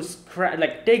we have to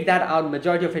take that out,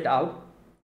 majority of it out,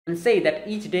 and say that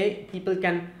each day people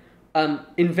can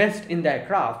invest in their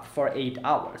craft for 8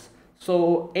 hours.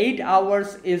 So 8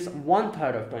 hours is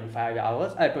 1/3 of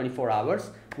 24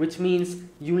 hours, which means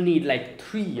you'll need like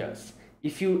 3 years.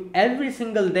 If you every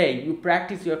single day you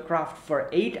practice your craft for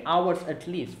 8 hours at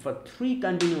least for 3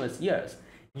 continuous years,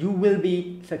 you will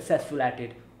be successful at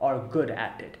it or good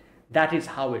at it. That is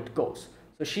how it goes.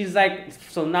 So she's like,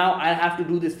 so now I'll have to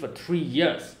do this for 3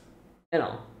 years,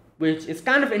 which is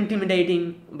kind of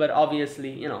intimidating, but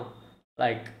obviously,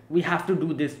 like we have to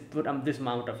do this, put this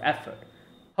amount of effort.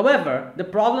 However, the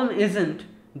problem isn't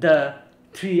the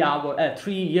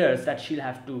 3 years that she'll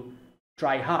have to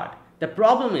try hard. The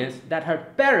problem is that her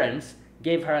parents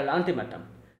gave her an ultimatum.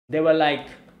 They were like,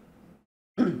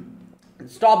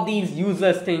 stop these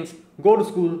useless things, go to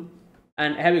school,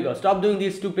 and here we go, stop doing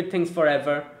these stupid things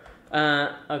forever.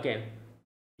 Okay,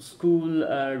 school,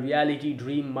 reality,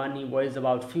 dream, money, worries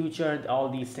about future, all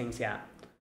these things. Yeah,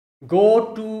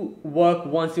 go to work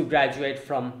once you graduate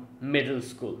from middle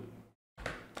school.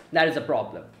 That is a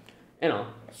problem,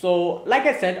 so like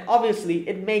I said, obviously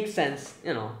it makes sense,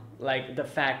 like the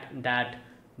fact that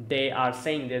they are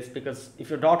saying this, because if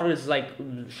your daughter is like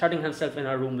shutting herself in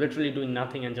her room, literally doing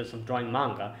nothing and just drawing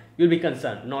manga, you'll be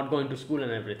concerned, not going to school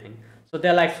and everything. So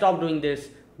they're like, stop doing this,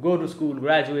 go to school,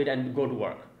 graduate, and go to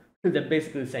work. They're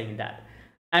basically saying that.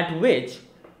 At which,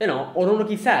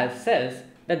 Oronoki says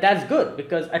that that's good,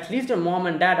 because at least your mom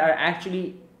and dad are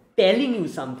actually telling you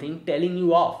something, telling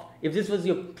you off. If this was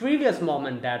your previous mom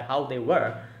and dad, how they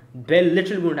were, they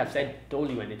literally wouldn't have told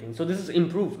you anything. So this is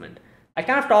improvement. I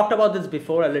kind of talked about this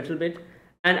before a little bit,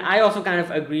 and I also kind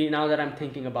of agree now that I'm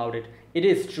thinking about it. It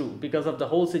is true, because of the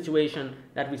whole situation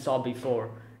that we saw before.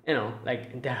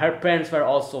 Like her parents were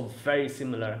also very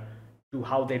similar to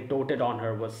how they doted on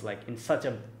her, was like in such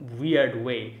a weird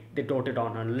way. They doted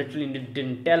on her, literally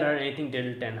didn't tell her anything,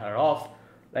 didn't tell her off,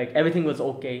 like everything was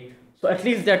okay. So at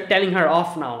least they're telling her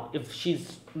off now if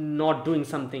she's not doing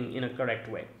something in a correct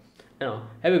way. Here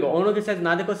we go. Onoki says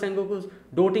Nadeko Sengoku's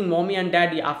doting mommy and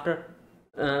daddy after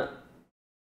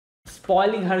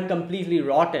spoiling her completely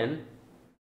rotten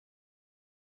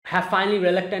have finally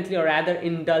reluctantly, or rather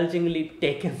indulgingly,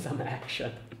 taken some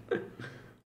action.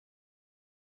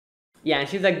 Yeah, and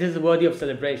she's like, this is worthy of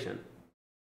celebration.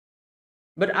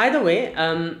 But either way,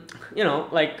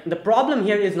 like the problem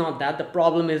here is not that. The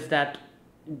problem is that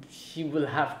she will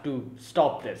have to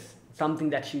stop this, something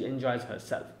that she enjoys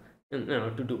herself,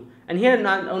 to do. And here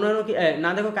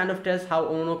Nadeko kind of tells how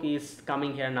Ononoki is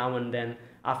coming here now and then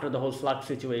after the whole slug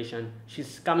situation.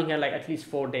 She's coming here like at least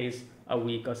 4 days a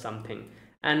week or something.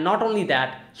 And not only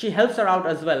that, she helps her out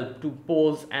as well to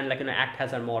pose and act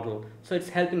as her model. So it's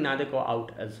helping Nadeko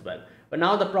out as well. But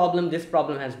now this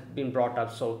problem has been brought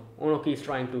up, so Onoki is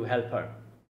trying to help her.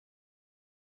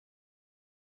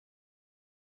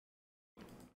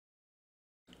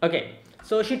 Okay,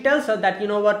 so she tells her that,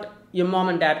 what, your mom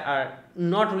and dad are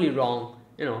not really wrong,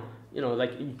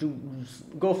 like to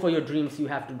go for your dreams, you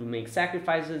have to make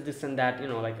sacrifices, this and that,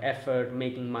 like effort,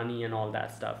 making money and all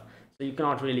that stuff. So you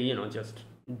cannot really, just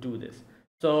do this.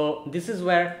 So this is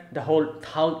where the whole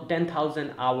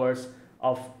 10,000 hours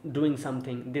of doing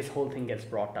something, this whole thing gets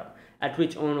brought up, at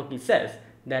which Ononoki says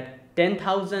that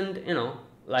 10,000,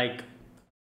 like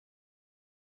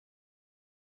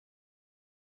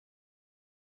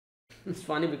it's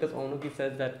funny because Ononoki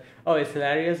says that, oh, it's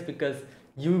hilarious because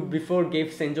you before gave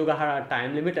Senjogahara a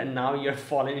time limit and now you're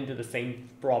falling into the same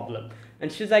problem.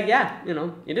 And she's like, yeah,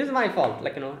 it is my fault.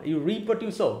 Like, you reap what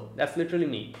you sow. That's literally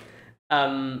me.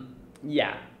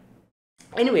 Yeah.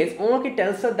 Anyways, Ononoki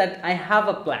tells her that I have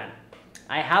a plan.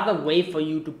 I have a way for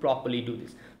you to properly do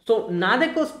this. So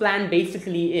Nadeko's plan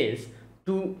basically is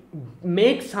to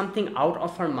make something out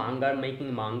of her manga,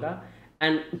 making manga,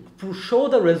 and to show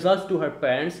the results to her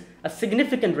parents, a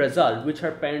significant result, which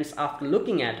her parents, after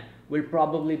looking at, will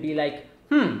probably be like,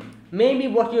 maybe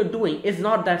what you're doing is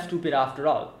not that stupid after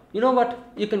all. You know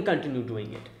what? You can continue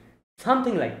doing it.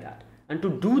 Something like that. And to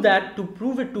do that, to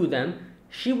prove it to them,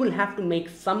 she will have to make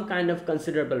some kind of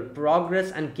considerable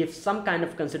progress and give some kind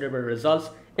of considerable results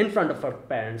in front of her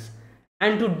parents.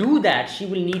 And to do that, she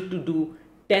will need to do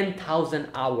 10,000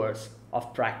 hours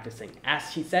of practicing.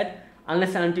 As she said,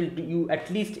 unless and until you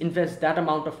at least invest that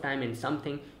amount of time in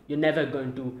something, you're never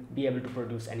going to be able to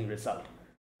produce any result.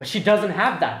 But she doesn't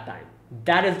have that time.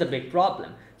 That is the big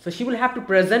problem. So she will have to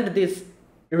present this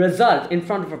result in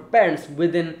front of her parents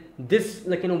within this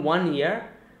 1 year,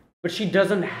 but she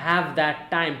doesn't have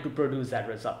that time to produce that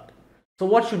result. So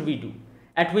what should we do?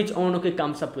 At which Ononoki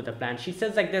comes up with a plan. She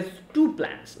says there's two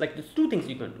plans, there's two things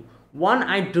you can do. One,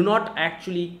 I do not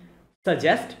actually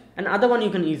suggest, and other one you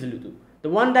can easily do. The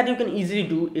one that you can easily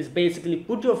do is basically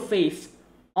put your face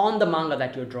on the manga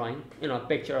that you're drawing, a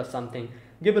picture or something,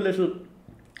 give a little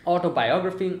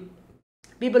autobiography.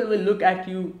 People will look at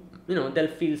you, they'll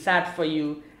feel sad for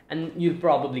you, and you'll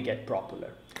probably get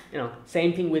popular.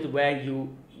 Same thing with where you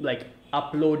like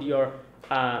upload your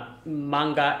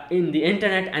manga in the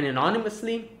internet and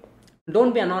anonymously.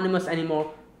 Don't be anonymous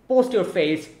anymore. Post your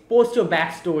face, post your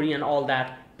backstory and all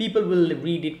that. People will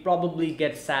read it, probably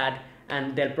get sad,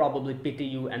 and they'll probably pity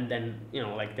you, and then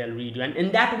like they'll read you, and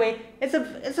in that way it's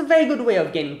a very good way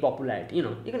of gaining popularity.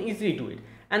 You can easily do it.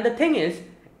 And the thing is,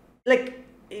 like,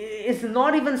 it's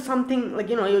not even something like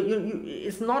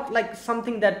it's not like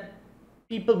something that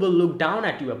people will look down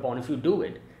at you upon if you do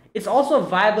it. It's also a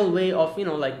viable way of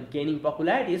like gaining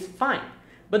popularity. Is fine.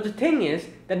 But the thing is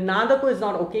that Nadeko is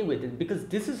not okay with it, because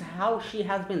this is how she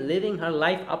has been living her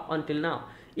life up until now.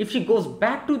 If she goes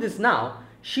back to this now,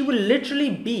 she will literally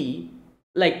be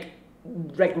like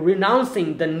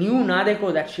renouncing the new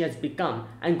Nadeko that she has become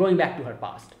and going back to her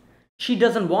past. She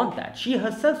doesn't want that. She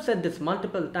herself said this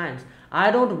multiple times.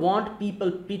 I don't want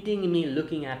people pitying me,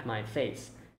 looking at my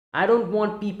face. I don't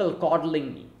want people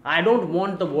coddling me. I don't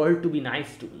want the world to be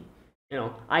nice to me.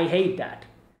 I hate that.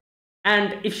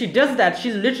 And if she does that,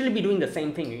 she'll literally be doing the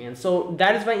same thing again. So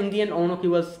that is why in the end, Onoki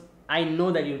was, I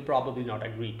know that you'll probably not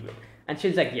agree to it. And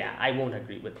she's like, yeah, I won't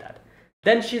agree with that.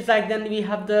 Then she's like, then we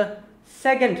have the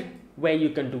second way you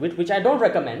can do it, which I don't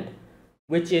recommend,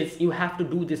 which is you have to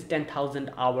do this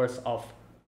 10,000 hours of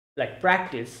like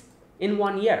practice in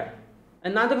 1 year.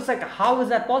 And Nanda was like, how is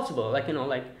that possible?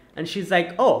 And she's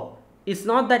like, oh, it's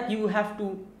not that you have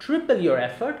to triple your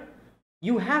effort.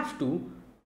 You have to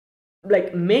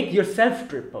like make yourself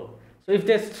triple. So if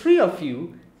there's three of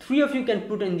you can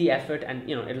put in the effort, and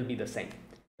it'll be the same.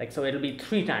 So it'll be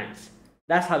 3 times.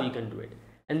 That's how you can do it.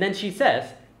 And then she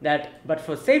says that, but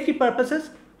for safety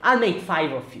purposes, I'll make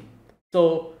 5 of you.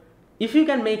 So if you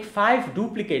can make 5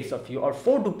 duplicates of you or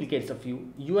 4 duplicates of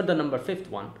you, you are the number 5th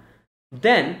one.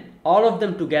 Then all of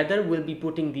them together will be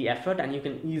putting the effort, and you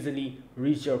can easily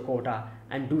reach your quota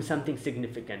and do something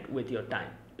significant with your time.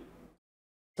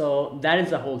 So that is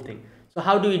the whole thing. So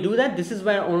how do we do that? This is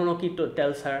where Ononoki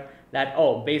tells her that,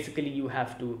 oh, basically you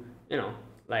have to,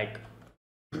 like,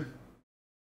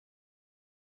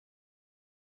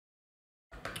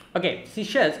 okay, she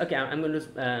says, okay, I'm going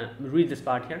to read this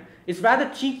part here. It's rather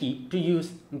cheeky to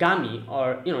use Gami,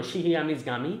 or, Shikigami's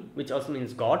Gami, which also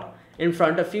means God, in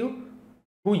front of you,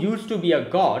 who used to be a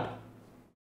god.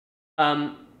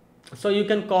 So you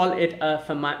can call it a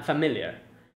familiar.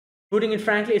 Putting it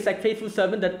frankly, it's like faithful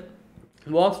servant that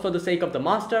walks for the sake of the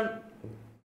master.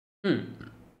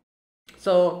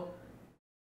 So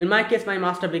in my case, my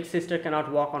master big sister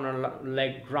cannot walk on her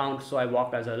leg ground, so I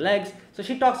walk as her legs. So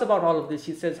she talks about all of this.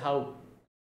 She says how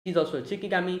she's also a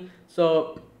Shikigami.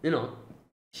 So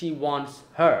she wants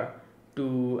her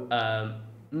to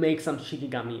make some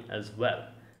Shikigami as well.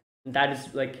 That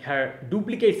is like her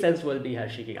duplicate selves will be her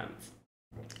Shikigamis,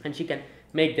 and she can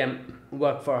make them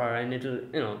work for her, and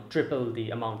it'll triple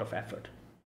the amount of effort.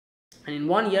 And in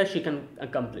 1 year she can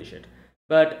accomplish it.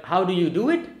 But how do you do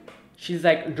it? She's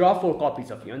like, draw 4 copies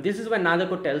of you. And this is when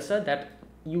Nadeko tells her that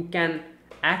you can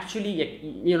actually,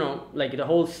 like the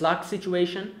whole slug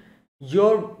situation,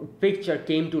 your picture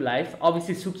came to life.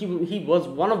 Obviously Suki, he was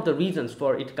one of the reasons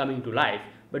for it coming to life,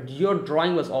 but your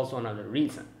drawing was also another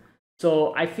reason.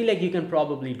 So I feel like you can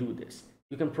probably do this.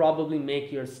 You can probably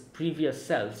make your previous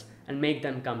selves and make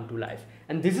them come to life.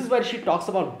 And this is where she talks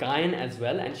about Gayan as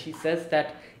well. And she says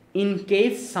that in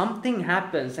case something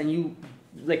happens and you,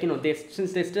 like,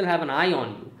 since they still have an eye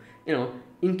on you,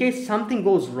 in case something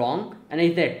goes wrong and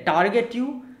if they target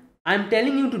you, I'm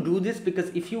telling you to do this, because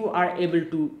if you are able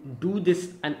to do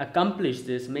this and accomplish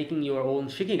this, making your own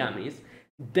Shikigamis,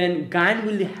 then Gayan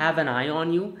will have an eye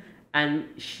on you, and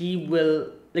she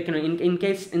will, like, in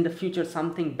case in the future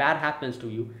something bad happens to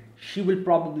you, she will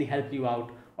probably help you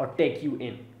out or take you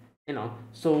in,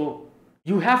 so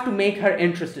you have to make her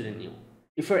interested in you.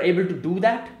 If you're able to do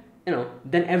that,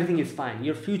 then everything is fine.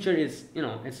 Your future is,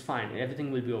 it's fine.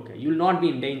 Everything will be okay. You'll not be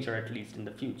in danger, at least in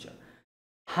the future.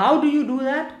 How do you do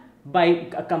that? By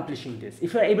accomplishing this.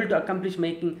 If you're able to accomplish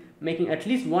making at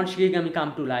least one Shikigami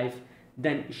come to life,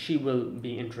 then she will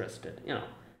be interested,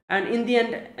 And in the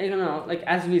end, like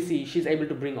as we see, she's able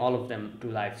to bring all of them to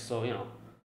life. So,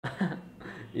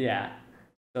 yeah.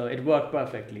 So it worked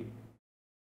perfectly.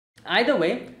 Either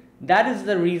way, that is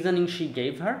the reasoning she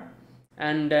gave her.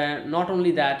 And not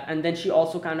only that, and then she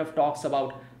also kind of talks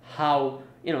about how,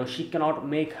 she cannot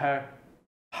make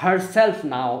herself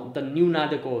now the new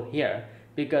Nadeko here,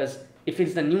 because if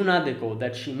it's the new Nadeko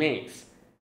that she makes,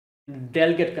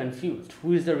 they'll get confused.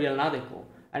 Who is the real Nadeko?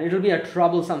 And it'll be a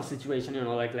troublesome situation, you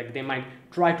know, like they might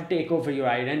try to take over your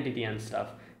identity and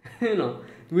stuff, you know,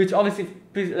 which obviously,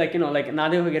 like, you know, like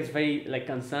Nadeko gets very like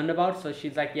concerned about. So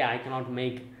she's like, yeah, I cannot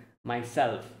make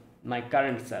myself, my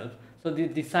current self. So they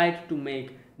decide to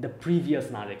make the previous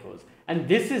Nadekos. And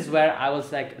this is where I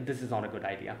was like, this is not a good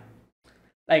idea.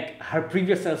 Like, her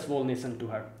previous selves won't listen to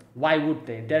her. Why would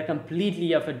they? They're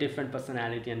completely of a different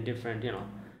personality and different, you know,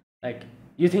 like,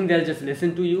 you think they'll just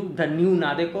listen to you, the new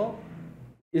Nadeko?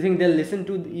 You think they'll listen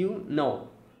to you? No.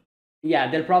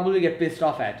 Yeah, they'll probably get pissed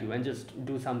off at you and just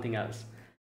do something else.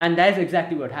 And that's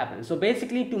exactly what happens. So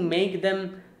basically, to make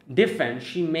them different,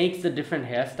 she makes the different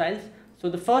hairstyles. So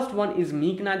the first one is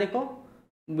Meek Nadeko,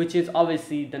 which is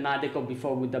obviously the Nadeko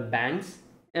before with the bangs,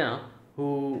 you know,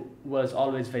 who was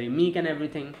always very meek and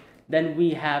everything. Then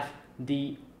we have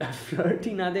the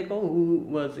flirty Nadeko, who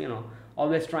was, you know,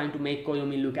 always trying to make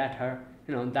Koyomi look at her,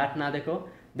 you know, that Nadeko.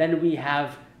 Then we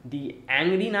have the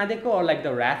angry Nadeko, or like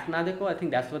the wrath Nadeko, I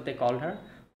think that's what they called her,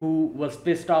 who was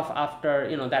pissed off after,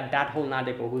 you know, that whole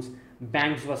Nadeko whose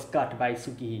bangs was cut by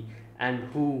Tsukihi and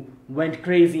who went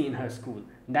crazy in her school,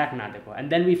 that Nadeko.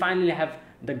 And then we finally have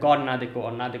the god Nadeko,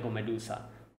 or Nadeko Medusa,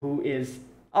 who is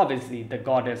obviously the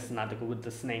goddess Nadeko with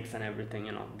the snakes and everything,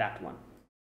 you know, that one.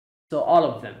 So all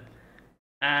of them.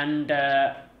 And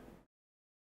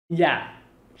yeah,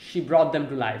 she brought them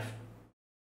to life.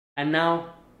 And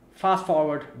now, fast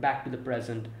forward back to the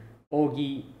present,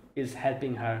 Ogi is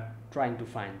helping her, trying to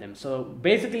find them. So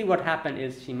basically what happened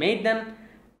is she made them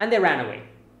and they ran away,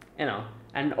 you know,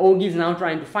 and Ogi is now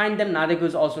trying to find them. Nadeko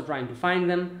is also trying to find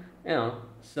them, you know,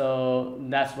 so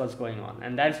that's what's going on.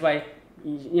 And that's why,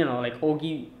 you know, like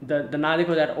Ogi, the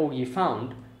Nadeko that Ogi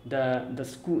found, the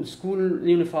school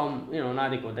uniform, you know,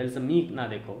 Nadeko, there is a meek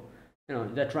Nadeko, you know,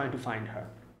 they're trying to find her.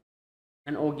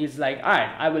 And Ogi is like, all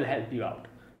right, I will help you out.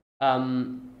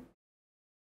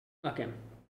 Okay.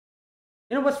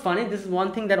 You know what's funny? This is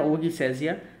one thing that Ogi says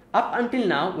here. Up until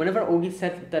now, whenever Ogi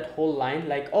said that whole line,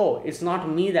 like, oh, it's not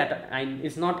me that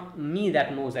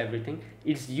knows everything,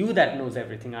 it's you that knows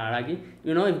everything, Aragi.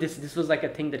 You know, if this was like a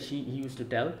thing that he used to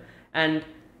tell. And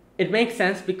it makes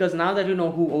sense because now that you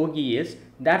know who Ogi is,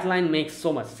 that line makes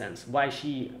so much sense. Why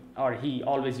she or he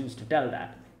always used to tell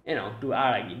that, you know, to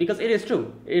Aragi. Because it is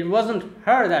true. It wasn't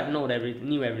her that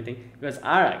knew everything. It was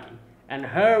Aragi. And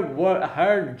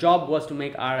her job was to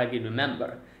make Aragi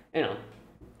remember, you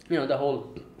know, the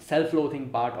whole self-loathing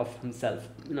part of himself,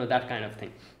 you know, that kind of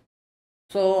thing.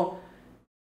 So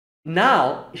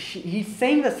now he's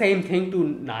saying the same thing to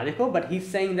Nadeko, but he's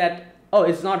saying that, oh,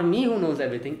 it's not me who knows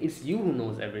everything, it's you who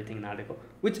knows everything, Nadeko.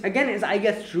 Which again is, I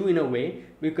guess, true in a way,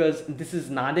 because this is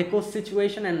Nadeko's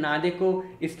situation and Nadeko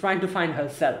is trying to find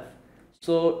herself.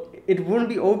 So it won't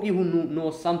be Ogi who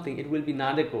knows something, it will be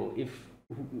Nadeko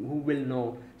who will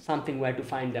know something, where to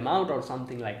find them out or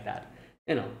something like that,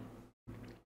 you know.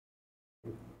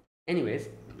 Anyways,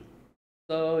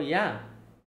 so yeah.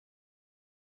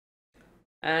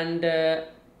 And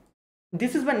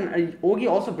this is when Ogi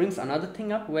also brings another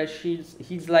thing up, where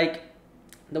he's like,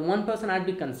 the one person I'd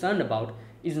be concerned about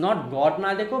is not God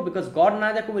Nadeko, because God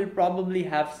Nadeko will probably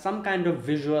have some kind of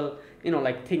visual, you know,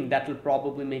 like thing that will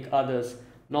probably make others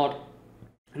not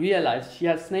realize she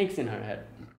has snakes in her head.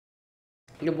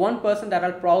 The one person that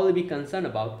I'll probably be concerned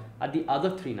about are the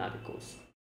other three Nadekos,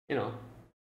 you know,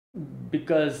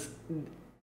 because,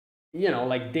 you know,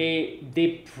 like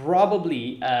they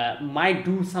probably might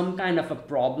do some kind of a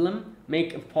problem,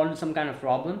 follow some kind of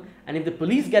problem, and if the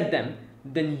police get them,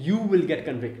 then you will get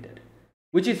convicted,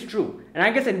 which is true. And I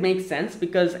guess it makes sense,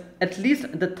 because at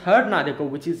least the third Nadeko,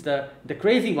 which is the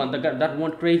crazy one, the girl that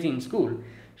went crazy in school,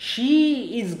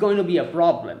 she is going to be a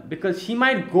problem, because she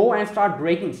might go and start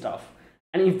breaking stuff.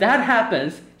 And if that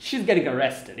happens, she's getting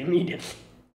arrested immediately.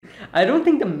 I don't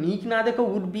think the meek Nadeko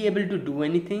would be able to do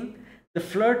anything. The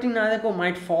flirting Nadeko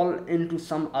might fall into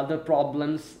some other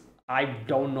problems. I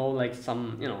don't know, like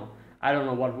some, you know, I don't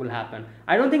know what will happen.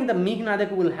 I don't think the meek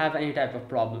Nadeko will have any type of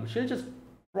problem. She'll just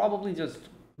probably just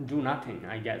do nothing,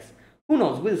 I guess. Who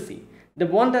knows? We'll see. The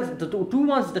one that's the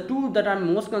two that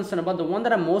I'm most concerned about. The one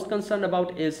that I'm most concerned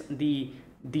about is the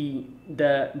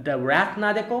wrath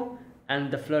Nadeko and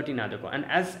the flirty Nadeko. And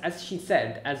as she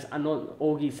said, as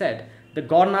Ogi said, the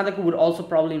god Nadeko would also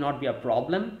probably not be a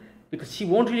problem, because she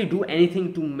won't really do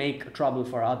anything to make trouble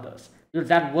for others, because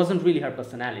that wasn't really her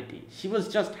personality. She was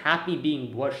just happy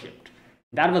being worshipped.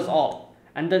 That was all.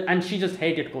 And she just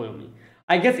hated Koyomi.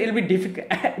 I guess it'll be difficult.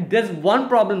 There's one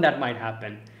problem that might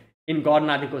happen in God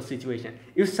Nadeko's situation.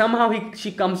 If somehow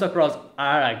she comes across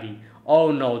Aragi,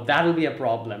 oh no, that'll be a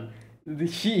problem.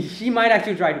 She might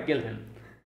actually try to kill him.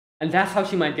 And that's how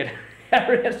she might get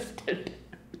arrested.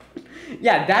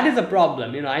 Yeah, that is a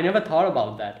problem. You know, I never thought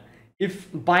about that. If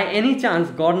by any chance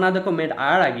God Nadeko made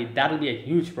Araragi, that'll be a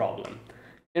huge problem.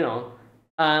 You know,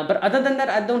 but other than that,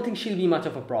 I don't think she'll be much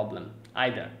of a problem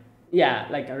either. Yeah,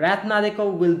 like Rat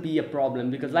Nadeko will be a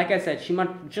problem because, like I said, she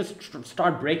might just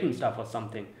start breaking stuff or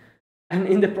something, and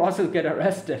in the process get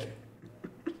arrested.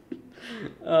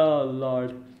 Oh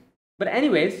Lord. But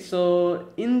anyways, so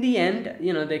in the end,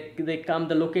 you know, they come,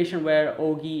 the location where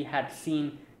Ogi had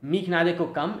seen Meek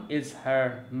Nadeko come is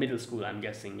her middle school, I'm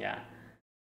guessing, yeah.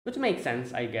 Which makes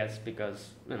sense, I guess, because,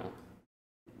 you know,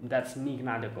 that's Meek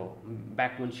Nadeko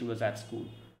back when she was at school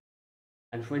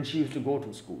and when she used to go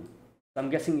to school. So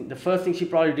I'm guessing the first thing she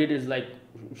probably did is like,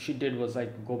 was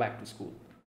like go back to school.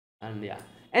 And yeah.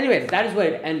 Anyways, that is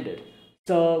where it ended.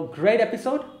 So great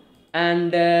episode.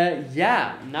 And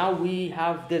yeah, now we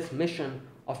have this mission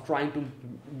of trying to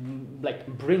like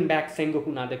bring back Sengoku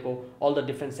Nadeko, all the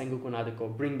different Sengoku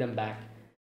Nadeko, bring them back.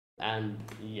 And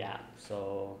yeah,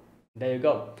 so there you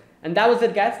go. And that was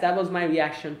it, guys. That was my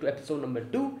reaction to episode number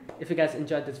 2. If you guys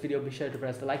enjoyed this video, be sure to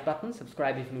press the like button,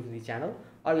 subscribe if you're new to the channel,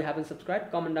 or if you haven't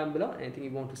subscribed, comment down below anything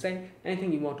you want to say,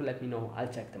 anything you want to let me know, I'll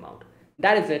check them out.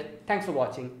 That is it. Thanks for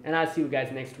watching, and I'll see you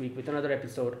guys next week with another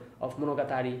episode of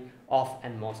Monogatari Off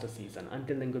and Monster Season.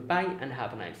 Until then, goodbye and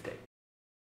have a nice day.